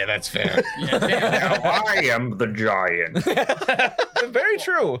 Oh yeah, that's fair. Yeah, Now I am the giant. Very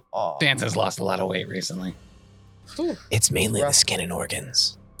true. Danson's lost a lot of weight recently. It's mainly the Rough. skin and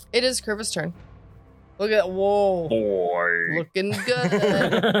organs. It is Curva's turn. Look at whoa. Boy. Looking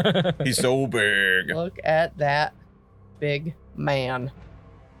good. He's so big. Look at that big man.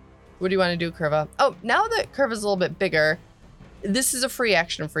 What do you want to do, Curva? Oh, now that Curva's a little bit bigger, this is a free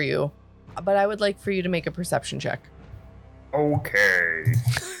action for you, but I would like for you to make a perception check. Okay.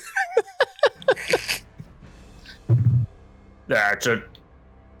 That's a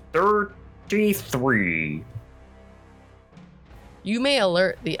 33. You may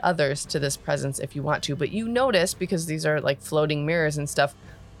alert the others to this presence if you want to, but you notice, because these are like floating mirrors and stuff,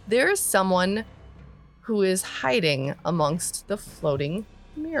 there is someone who is hiding amongst the floating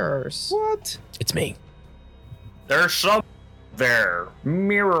mirrors. What? It's me. There's some there,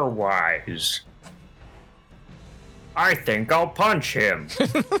 mirror-wise. I think I'll punch him.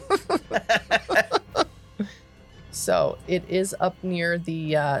 So it is up near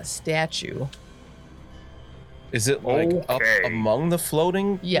the statue. Is it like up Okay. among the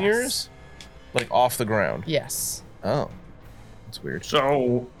floating Yes. mirrors? Like off the ground? Yes. Oh, that's weird.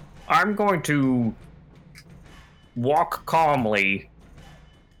 So, I'm going to walk calmly.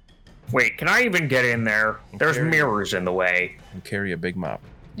 Wait, can I even get in there? There's Okay. mirrors in the way. And carry a big mop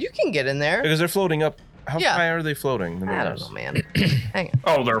You can get in there. because they're floating up. How Yeah. high are they floating? The I don't mirrors? know, man. Hang on.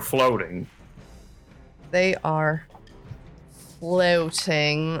 Oh, they're floating. They are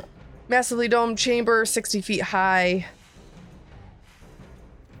floating. Massively domed chamber, 60 feet high.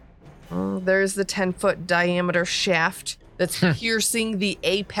 There's the 10-foot diameter shaft that's piercing the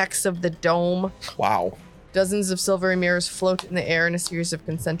apex of the dome. Wow. Dozens of silvery mirrors float in the air in a series of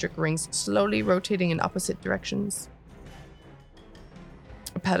concentric rings, slowly rotating in opposite directions.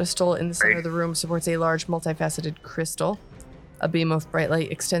 A pedestal in the center of the room supports a large, multifaceted crystal. A beam of bright light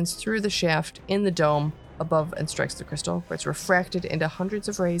extends through the shaft in the dome above and strikes the crystal, where it's refracted into hundreds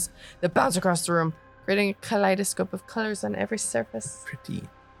of rays that bounce across the room, creating a kaleidoscope of colors on every surface. Pretty.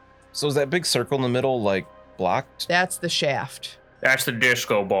 So is that big circle in the middle like blocked? That's the shaft. That's the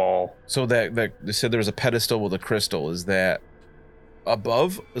disco ball. So that they said there was a pedestal with a crystal. Is that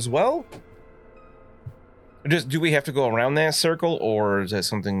above as well? Just do we have to go around that circle, or is that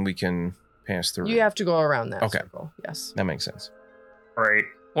something we can pass through? You have to go around that Okay. circle. Yes. That makes sense. Right.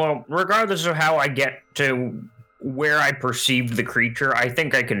 Well, regardless of how I get to where I perceived the creature, I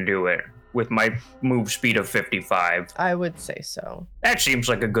think I can do it with my move speed of 55. I would say so. That seems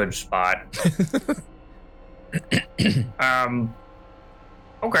like a good spot.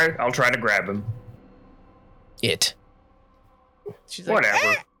 Okay, I'll try to grab him. It. She's like,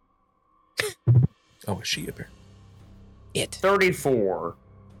 Whatever. Oh, is she up here? It. 34.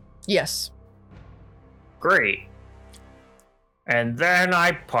 yes. Great. And then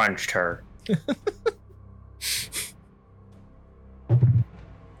I punched her.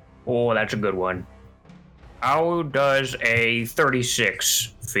 Oh, that's a good one. How does a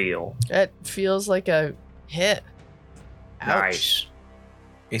 36 feel? It feels like a hit. Ouch. Nice.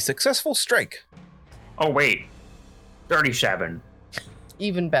 A successful strike. Oh, wait. 37.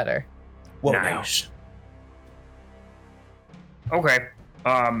 Even better. Whoa, Nice. Okay.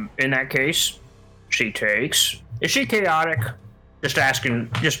 In that case, she takes. Is she chaotic? Just asking,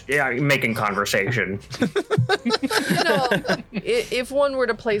 making conversation. You know, if one were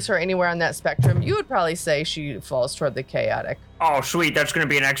to place her anywhere on that spectrum, you would probably say she falls toward the chaotic. Oh, sweet. That's going to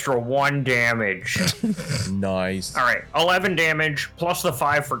be an extra 1 damage. Nice. All right. 11 damage plus the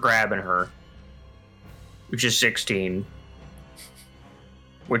 5 for grabbing her, which is 16.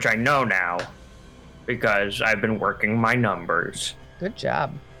 Which I know now because I've been working my numbers. Good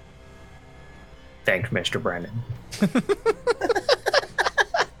job. Thanks, Mr. Brennan.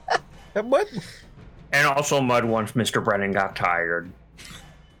 What? And also mud once Mr. Brennan got tired.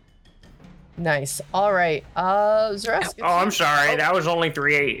 Nice. All right. Zeresk. Oh, I'm sorry. That was only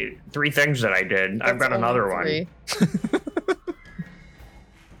three things that I did. I've got another one.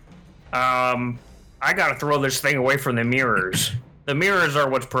 I gotta throw this thing away from the mirrors. The mirrors are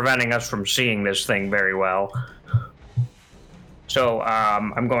what's preventing us from seeing this thing very well. So,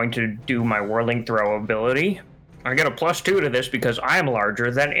 I'm going to do my whirling throw ability. I get a +2 to this because I am larger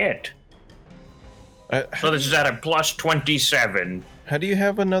than it. So this is at a +27. How do you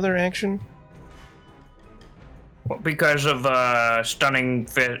have another action? Well, because of stunning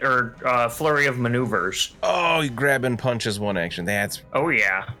fit or flurry of maneuvers. Oh, you grab and punch is one action. That's Oh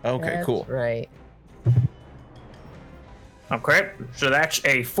yeah. okay. That's Cool. Right. Okay, so that's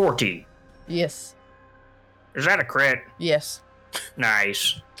a 40. Yes. Is that a crit? Yes.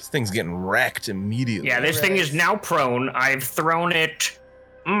 Nice. This thing's getting wrecked immediately. Yeah, this thing is now prone. I've thrown it.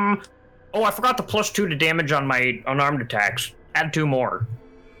 Oh, I forgot the +2 to damage on my unarmed attacks. Add 2 more.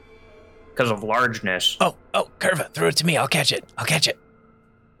 Because of largeness. Oh, Curva, throw it to me. I'll catch it.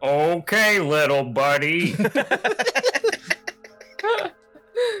 Okay, little buddy.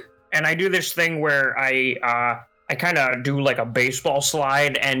 And I do this thing where I kind of do like a baseball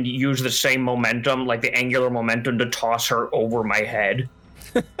slide and use the same momentum, like the angular momentum, to toss her over my head.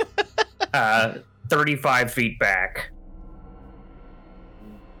 35 feet back.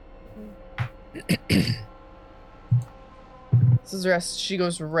 So Zeresk, she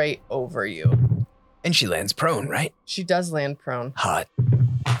goes right over you. And she lands prone, right? She does land prone. Hot.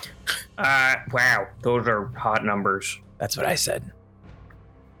 Wow, those are hot numbers. That's what I said.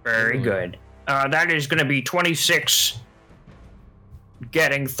 Very good. That is going to be 26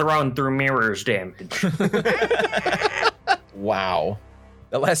 getting thrown through mirrors damage. Wow.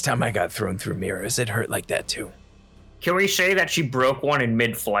 The last time I got thrown through mirrors, it hurt like that too. Can we say that she broke one in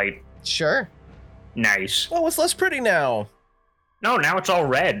mid-flight? Sure. Nice. Oh, it's less pretty now. No, now it's all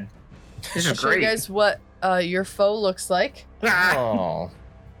red. This I'll is show you great. guys what your foe looks like. Ah, Oh.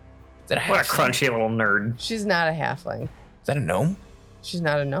 Is that a what a halfling? crunchy little nerd. She's not a halfling. Is that a gnome? She's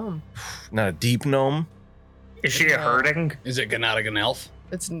not a gnome. Not a deep gnome. Is she a No. herding? Is it Ganadag an elf?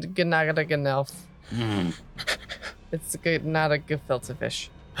 It's Gnagadagan elf. Hmm. It's not a gefilte fish.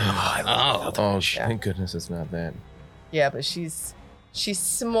 Oh, I love Oh. Oh, Yeah. thank goodness it's not that. Yeah, but she's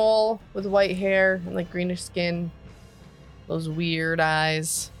small with white hair and like greenish skin. Those weird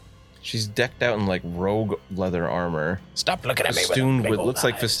eyes. She's decked out in like rogue leather armor. Stop looking at me Festooned with with looks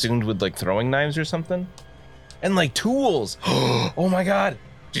like festooned with like throwing knives or something. And like tools. Oh my god.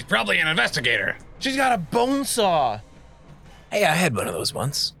 She's probably an investigator. She's got a bone saw. Hey, I had one of those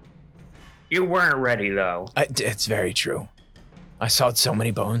once. You weren't ready, though. It's very true. I sawed so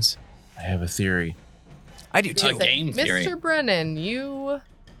many bones. I have a theory. I do too. A game theory. Mr. Brennan, you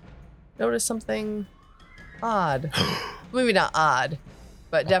noticed something odd. Maybe not odd,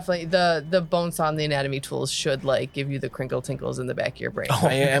 but definitely the bone saw and the anatomy tools should like give you the crinkle tinkles in the back of your brain.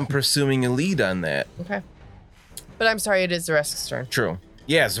 I am pursuing a lead on that. Okay. But I'm sorry, it is Zaresk's turn. True.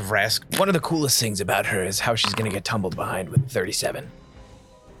 Yeah, Zavrask. One of the coolest things about her is how she's going to get tumbled behind with 37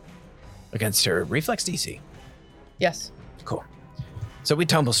 against her reflex DC. Yes. Cool. So we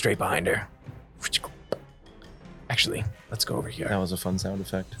tumble straight behind her. Actually, let's go over That here. was a fun sound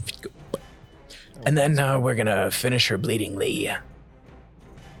effect. And then we're going to finish her bleedingly.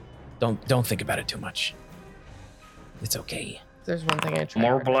 Don't think about it too much. It's okay. There's one thing I tried.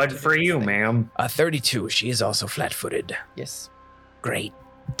 More blood for you, ma'am. 32. She is also flat-footed. Yes. Great.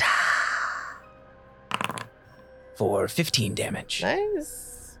 For 15 damage.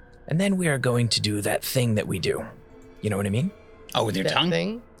 Nice. And then we are going to do that thing that we do. You know what I mean? Oh, with your That tongue?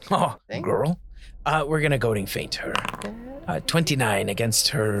 thing. Oh, Thing? girl. We're going to goading feint her. 29 against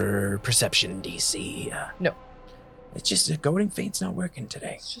her perception DC. No. It's just a goading feint's not working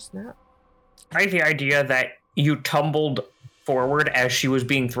today. It's just not. I like the idea that you tumbled forward as she was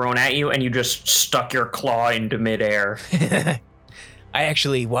being thrown at you, and you just stuck your claw into midair. I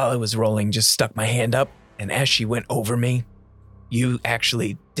actually, while I was rolling, just stuck my hand up, and as she went over me, you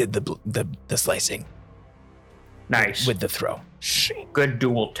actually did the slicing Nice. with the throw. Good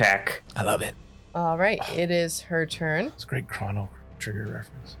dual tech. I love it. All right. It is her turn. It's a great Chrono Trigger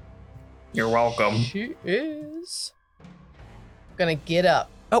reference. You're welcome. She is gonna get up.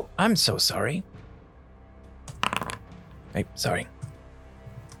 Oh, I'm so sorry. Hey, sorry.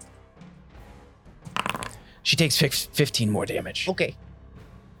 She takes 15 more damage. Okay.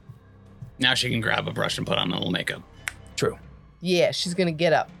 Now she can grab a brush and put on a little makeup. True. Yeah, she's gonna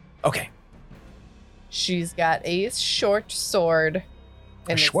get up. Okay. She's got a short sword.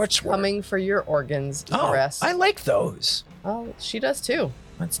 And it's short sword? coming for your organs, Oh, Zarest. I like those. Oh, she does too.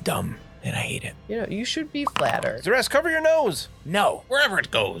 That's dumb, and I hate it. You know, you should be flattered. Zavrask, cover your nose. No. Wherever it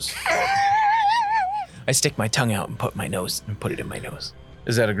goes. I stick my tongue out and put it in my nose.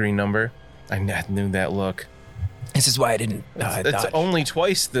 Is that a green number? I knew that look. This is why I didn't It's dodge. only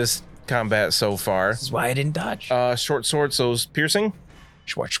twice this combat so far. This is why I didn't dodge. Short sword, so piercing.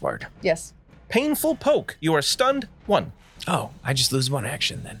 Schwartz. Yes. Painful poke. You are stunned. 1. Oh, I just lose one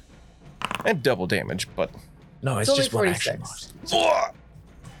action then. And double damage, but... No, it's only just one 46. action lost.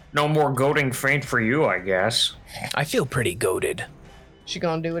 No more goading feint for you, I guess. I feel pretty goaded. She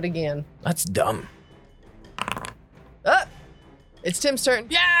gonna do it again. That's dumb. It's Tim's turn.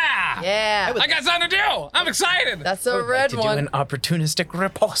 Yeah! Yeah. I got something to do! I'm excited! That's I a would like red to one. do an opportunistic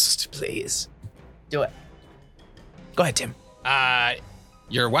riposte, please. Do it. Go ahead, Tim.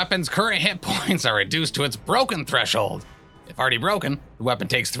 Your weapon's current hit points are reduced to its broken threshold. If already broken, the weapon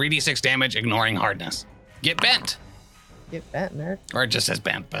takes 3d6 damage, ignoring hardness. Get bent. Get bent, nerd. Or it just says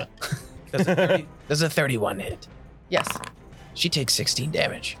bent, but... Does a 31 hit. Yes. She takes 16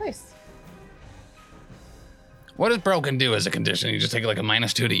 damage. Nice. What does broken do as a condition? You just take like a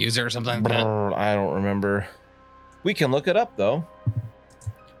 -2 to use it or something like that? I don't remember. We can look it up, though.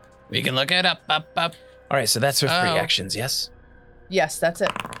 We can look it up. All right, so that's her 3 Oh. actions, yes? Yes, that's it.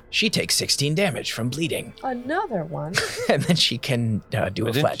 She takes 16 damage from bleeding. Another one. And then she can do a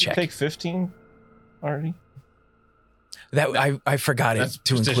Didn't flat you check. take 15 already? That I forgot That's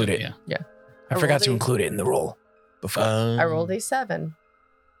to include precision, it. yeah. I forgot to rolled a- include it in the roll before. I rolled a 7.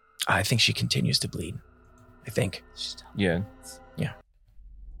 I think she continues to bleed. I think. Yeah. Yeah.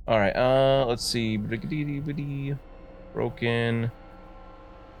 All right. Let's see. Broken.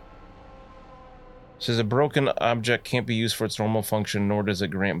 Says a broken object can't be used for its normal function, nor does it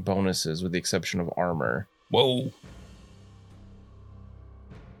grant bonuses, with the exception of armor. Whoa.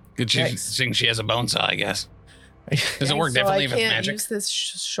 Good Nice. thing she has a bone saw, I guess. Does it work So differently I if it's can't magic? use this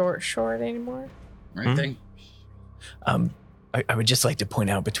short anymore. Right thing? I would just like to point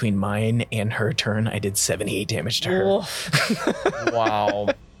out between mine and her turn, I did 78 damage to her. Whoa. Wow.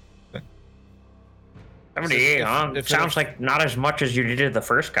 78, huh? if it- Sounds like not as much as you did to the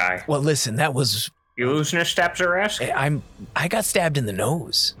first guy. Well, listen, that was You losing a step, Zaresk? I got stabbed in the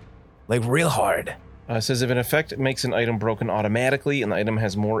nose, like real hard. It says if an effect makes an item broken automatically and the item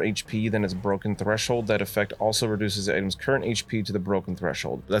has more HP than its broken threshold, that effect also reduces the item's current HP to the broken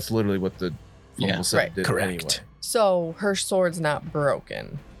threshold. That's literally what the Yeah, set right. did Correct. anyway. So her sword's not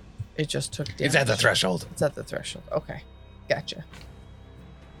broken. It just took damage. It's at the threshold. It's at the threshold. Okay. Gotcha.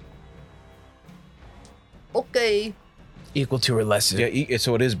 Okay. Equal to or less. Yeah,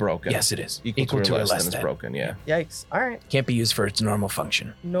 so it is broken. Yes, it is. Equal to or less than it's broken, yeah. Yikes. All right. Can't be used for its normal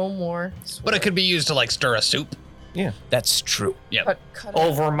function. No more. But it could be used to like stir a soup. Yeah. That's true. Yep. Cut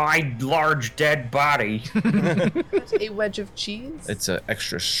Over my large dead body. a wedge of cheese. It's an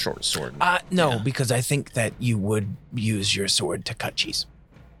extra short sword. No, Yeah. because I think that you would use your sword to cut cheese.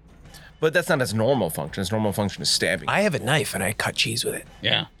 But that's not its normal function. Its normal function is stabbing. I have a knife and I cut cheese with it.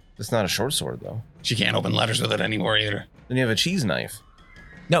 Yeah. It's not a short sword, though. She can't open letters with it anymore either. Then you have a cheese knife.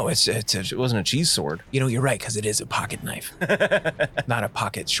 No, it's a. It wasn't a cheese sword. You know, you're right because it is a pocket knife, not a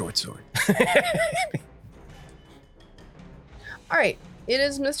pocket short sword. All right. It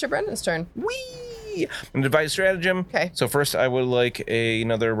is Mr. Brendan's turn. Whee! I'm gonna devise stratagem. Okay. So first, I would like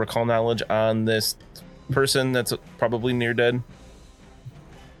another recall knowledge on this person that's probably near dead.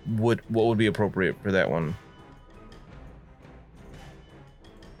 What would be appropriate for that one?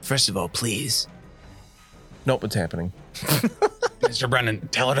 First of all, please. Nope, it's happening. Mr. Brendan,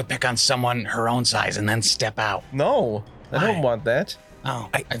 tell her to pick on someone her own size and then step out. No, I Why? don't want that. Oh,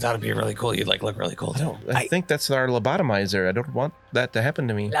 I thought it'd be really cool. You'd like look really cool too. I think that's our lobotomizer. I don't want that to happen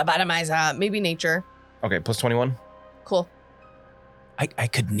to me. Lobotomizer. Maybe nature. Okay, plus 21. Cool. I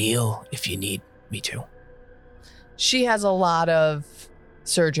could kneel if you need me to. She has a lot of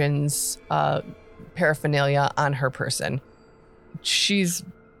surgeons' paraphernalia on her person. She's...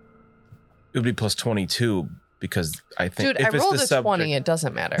 It would be plus 22 because I think Dude, if I it's rolled the a subject, 20. It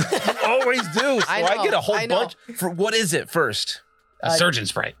doesn't matter. always do. So I I, know, get a whole I know. bunch. For what is it first? A surgeon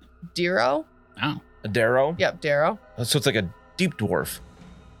sprite. Dero? Oh. A Darrow? Yep, Dero. So it's like a deep dwarf.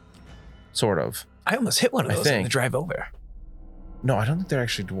 Sort of. I almost hit one of I those on think. the drive over. No, I don't think they're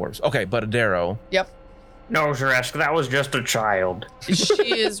actually dwarves. Okay, but a Darrow. Yep. No, Zeresk, that was just a child.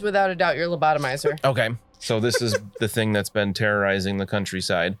 She is without a doubt your lobotomizer. Okay, so this is the thing that's been terrorizing the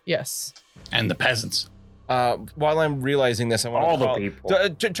countryside. Yes. And the peasants. While I'm realizing this, I want All to the call, people.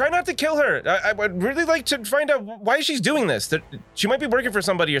 try not to kill her. I would really like to find out why she's doing this. That she might be working for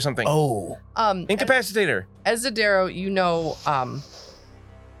somebody or something. Oh, Incapacitate her. As a Dero, you know,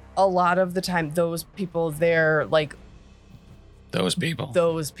 a lot of the time, those people, they're like Those people.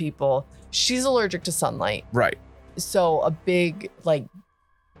 those people. She's allergic to sunlight. Right. So a big, like,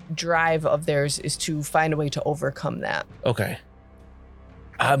 drive of theirs is to find a way to overcome that. Okay.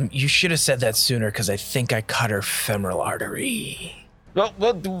 you should have said that sooner because I think I cut her femoral artery. Well,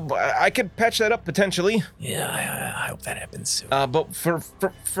 I could patch that up potentially. Yeah, I hope that happens soon. But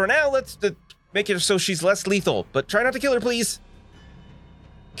for now, let's make it so she's less lethal. But try not to kill her, please.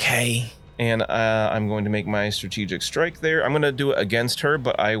 Okay. And I'm going to make my strategic strike there. I'm going to do it against her,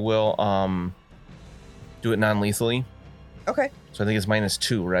 but I will do it non-lethally. Okay. So I think it's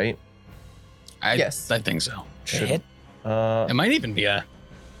 -2, right? Yes. I think so. Should hit. It might even be a...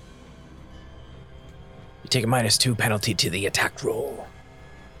 You take a -2 penalty to the attack roll.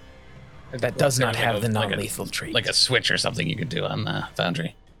 That does not like have a- the like a- non-lethal trait. like a switch or something you could do on the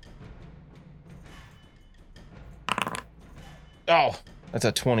Foundry. Oh, that's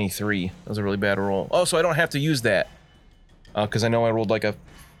a 23. That was a really bad roll. Oh, so I don't have to use that. Because I know I rolled like a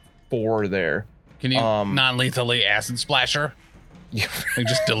 4 there. Can you non-lethally acid splash her? Yeah. Like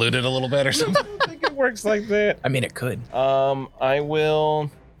just dilute it a little bit or something? I think it works like that. I mean, it could. I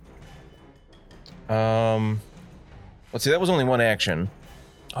will. Let's see. That was only one action.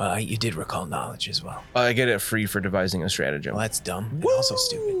 You did recall knowledge as well. I get it free for devising a stratagem. Well, that's dumb. And also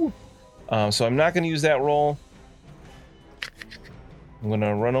stupid. So I'm not going to use that roll. I'm going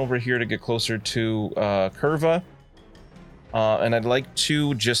to run over here to get closer to Curva. And I'd like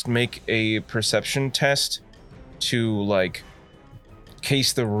to just make a perception test to, like,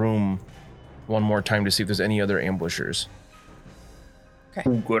 case the room one more time to see if there's any other ambushers.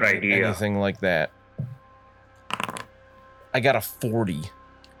 Ooh, good idea. Anything like that. I got a 40.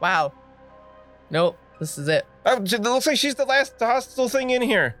 Wow. Nope. This is it. Oh, it looks like she's the last hostile thing in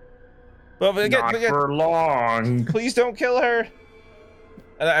here. Well, but Not for long. please don't kill her.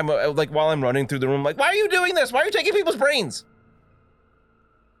 And I'm like, while I'm running through the room, like, why are you doing this? Why are you taking people's brains?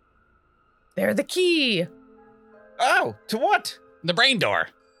 They're the key. Oh, to what? The brain door.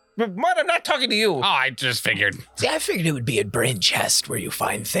 Mud, I'm not talking to you. Oh, I just figured. See, I figured it would be a brain chest where you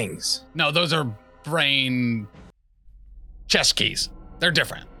find things. No, those are brain chest keys. They're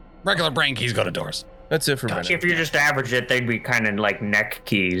different. Regular brain keys go to doors. That's it for me. If you just average it, they'd be kind of like neck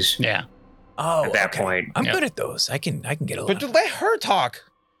keys. Yeah. Oh, At that okay. point. I'm Yeah. good at those. I can get a lot. But let her talk.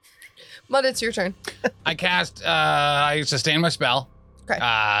 Mud, it's your turn. I cast, I sustain my spell. Okay.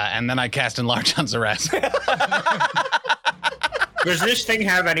 And then I cast Enlarge on Zaraz. Does this thing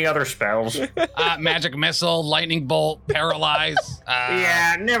have any other spells? Magic missile, lightning bolt, paralyze.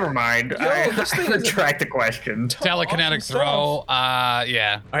 Yeah, never mind. I retract the question. Telekinetic throw.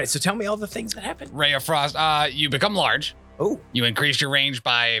 Yeah. All right, so tell me all the things that happen. Ray of frost. You become large. Oh, You increase your range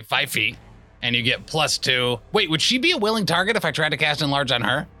by 5 feet, and you get +2. Wait, would she be a willing target if I tried to cast enlarge on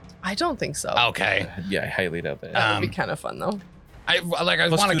her? I don't think so. Okay. Yeah, I highly doubt that. That would be kind of fun though. I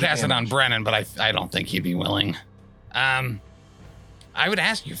Plus want to 2 cast it on damage. Brennan, but I don't think he'd be willing. I would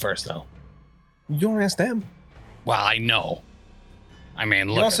ask you first, though. You don't ask them. Well, I know. I mean,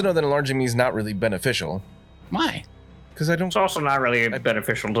 You look. also know that enlarging me is not really beneficial. Why? Because I don't. It's also not really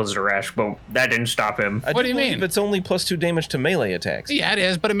beneficial to Zaresh, but that didn't stop him. I What do you believe mean? It's only +2 damage to melee attacks. Yeah, it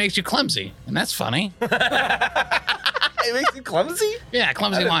is, but it makes you clumsy, and that's funny. It makes you clumsy? Yeah, I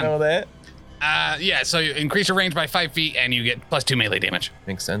clumsy didn't know one. that. Yeah, so you increase your range by 5 feet, and you get +2 melee damage.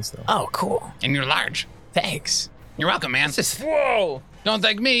 Makes sense, though. oh, cool. And you're large. Thanks. You're welcome, man. This is Whoa! Don't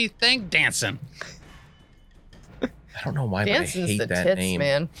thank me, thank Dancing. I don't know why, Dancing's but I hate the that tits, name.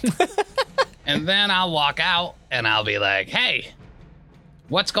 man. And then I'll walk out, and I'll be like, hey,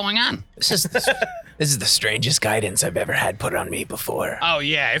 what's going on? this is the strangest guidance I've ever had put on me before. Oh,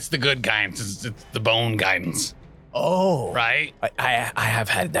 yeah, it's the good guidance. It's the bone guidance, Oh, right? I have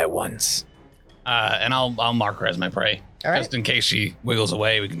had that once. And I'll mark her as my prey. All right. Just in case she wiggles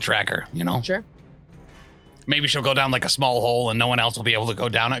away, we can track her, you know? Sure. Maybe she'll go down like a small hole and no one else will be able to go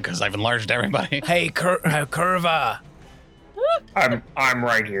down it because I've enlarged everybody. Hey, Curva, I'm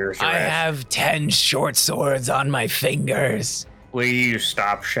right here, Zaresh. I have 10 short swords on my fingers. Please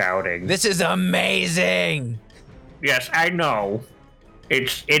stop shouting. This is amazing. Yes, I know.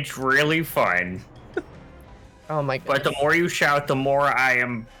 It's really fun. Oh my But god. the more you shout, the more I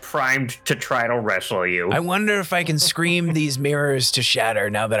am primed to try to wrestle you. I wonder if I can scream these mirrors to shatter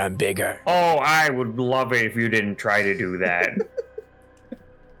now that I'm bigger. Oh, I would love it if you didn't try to do that.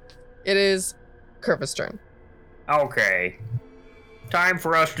 It is Curva's turn. Okay. Time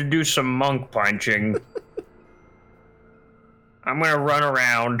for us to do some monk punching. I'm gonna run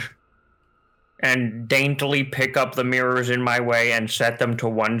around and daintily pick up the mirrors in my way and set them to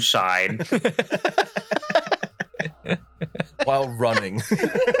one side. While running.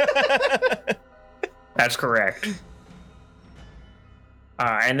 That's correct.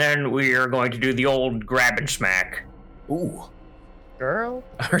 And then we are going to do the old grab and smack. Ooh, Girl.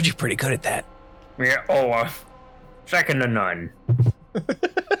 I heard you're pretty good at that. Yeah, second to none.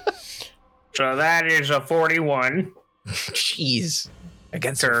 So that is a 41 Jeez.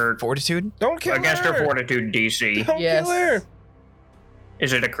 Against Her- her fortitude? Don't kill against her. her fortitude DC. Don't Yes. kill her.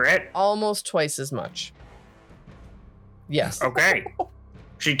 Is it a crit? Almost twice as much. Yes. Okay.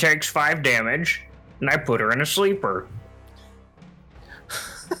 She takes 5 damage, and I put her in a sleeper.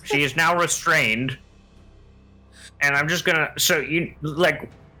 She is now restrained. And I'm just gonna, so you, like,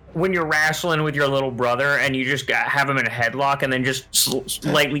 when you're wrestling with your little brother and you just have him in a headlock and then just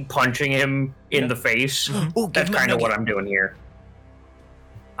slightly punching him in the face, Ooh, give that's him a kind of nugget. what I'm doing here.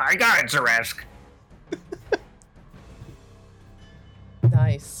 I got it, Zaresk.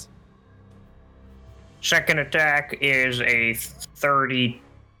 Nice. Second attack is a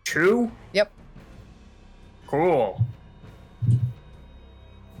 32. Yep. Cool.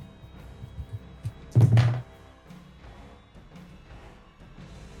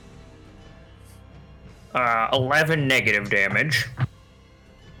 Uh, 11 negative damage.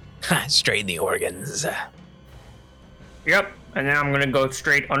 Straight in the organs. Yep. And then I'm gonna go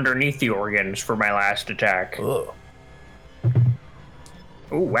straight underneath the organs for my last attack. Ooh.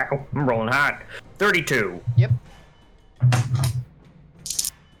 Oh wow, I'm rolling hot. 32. Yep.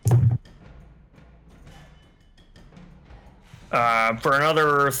 For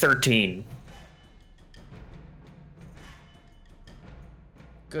another 13.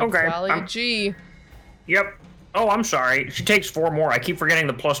 Good Okay, golly I'm- gee. Yep. Oh, I'm sorry. She takes 4 more. I keep forgetting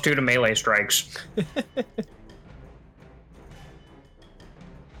the +2 to melee strikes.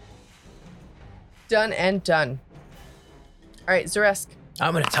 Done and done. All right, Zaresk.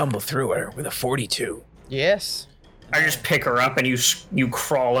 I'm gonna tumble through her with a 42. Yes. I just pick her up and you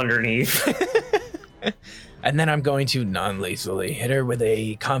crawl underneath. And then I'm going to non-lethally hit her with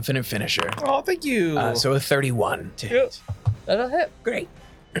a confident finisher. Oh, thank you. So a 31 to hit. That'll hit. Great.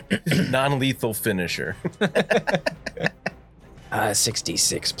 Non-lethal finisher.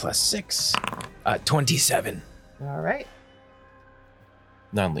 66 plus 6. 27. All right.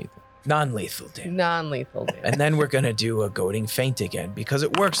 Non-lethal. Non-lethal damage. Non-lethal damage. And then we're gonna do a goading feint again because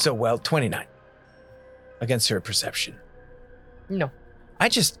it works so well. 29 against her perception. No.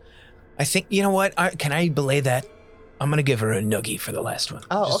 I think, you know what? Can I belay that? I'm gonna give her a noogie for the last one.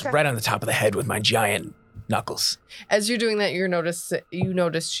 Oh, Just okay. right on the top of the head with my giant Knuckles. As you're doing that, you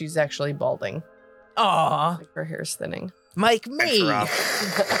notice she's actually balding. Aw, Like her hair's thinning. Mike me.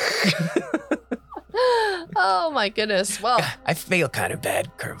 Oh my goodness. Well, I feel kind of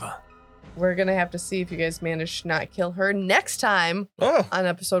bad, Curva. we're gonna have to see if you guys manage to not kill her next time Oh, on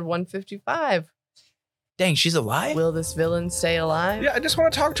episode 155. Dang, she's alive? Will this villain stay alive? yeah, I just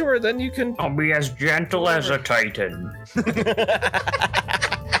want to talk to her, then you can. I'll be as gentle as a titan. I'm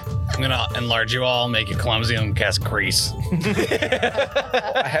gonna enlarge you all, make you clumsy, and cast Grease.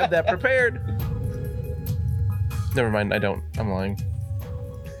 I had that prepared. Never mind, I don't. I'm lying.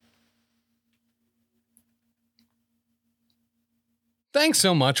 Thanks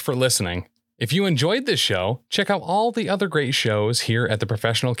so much for listening. If you enjoyed this show, check out all the other great shows here at the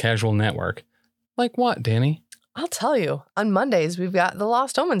Professional Casual Network. Like what, Danny? I'll tell you. On Mondays, we've got the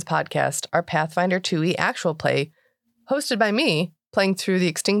Lost Omens podcast, our Pathfinder 2e actual play, hosted by me, playing through the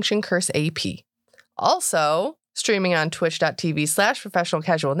Extinction Curse AP. Also, streaming on twitch.tv/Professional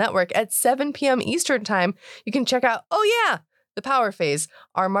Casual Network at 7 p.m. Eastern Time, you can check out, the Power Phase,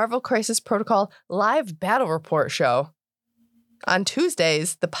 our Marvel Crisis Protocol live battle report show. On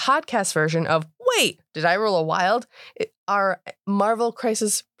Tuesdays, the podcast version of Wait, Did I Roll a Wild? Our Marvel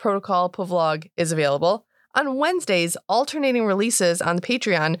Crisis Protocol vlog is available. On Wednesdays, alternating releases on the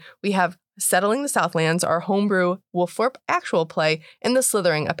Patreon, we have Settling the Southlands, our homebrew Wolfwarp actual play, and The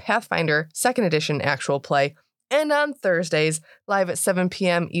Slithering, a Pathfinder 2nd edition actual play. And on Thursdays, live at 7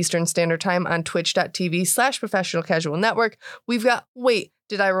 p.m. Eastern Standard Time on twitch.tv/Professional Casual Network, we've got Wait,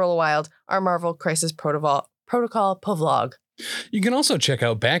 Did I Roll a Wild? Our Marvel Crisis Protocol vlog. You can also check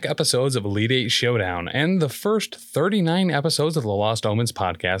out back episodes of Elite 8 Showdown and the first 39 episodes of the Lost Omens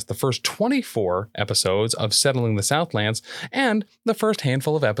podcast, the first 24 episodes of Settling the Southlands, and the first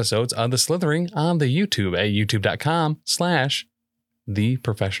handful of episodes of The Slithering on the YouTube at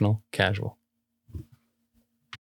youtube.com/theprofessionalcasual.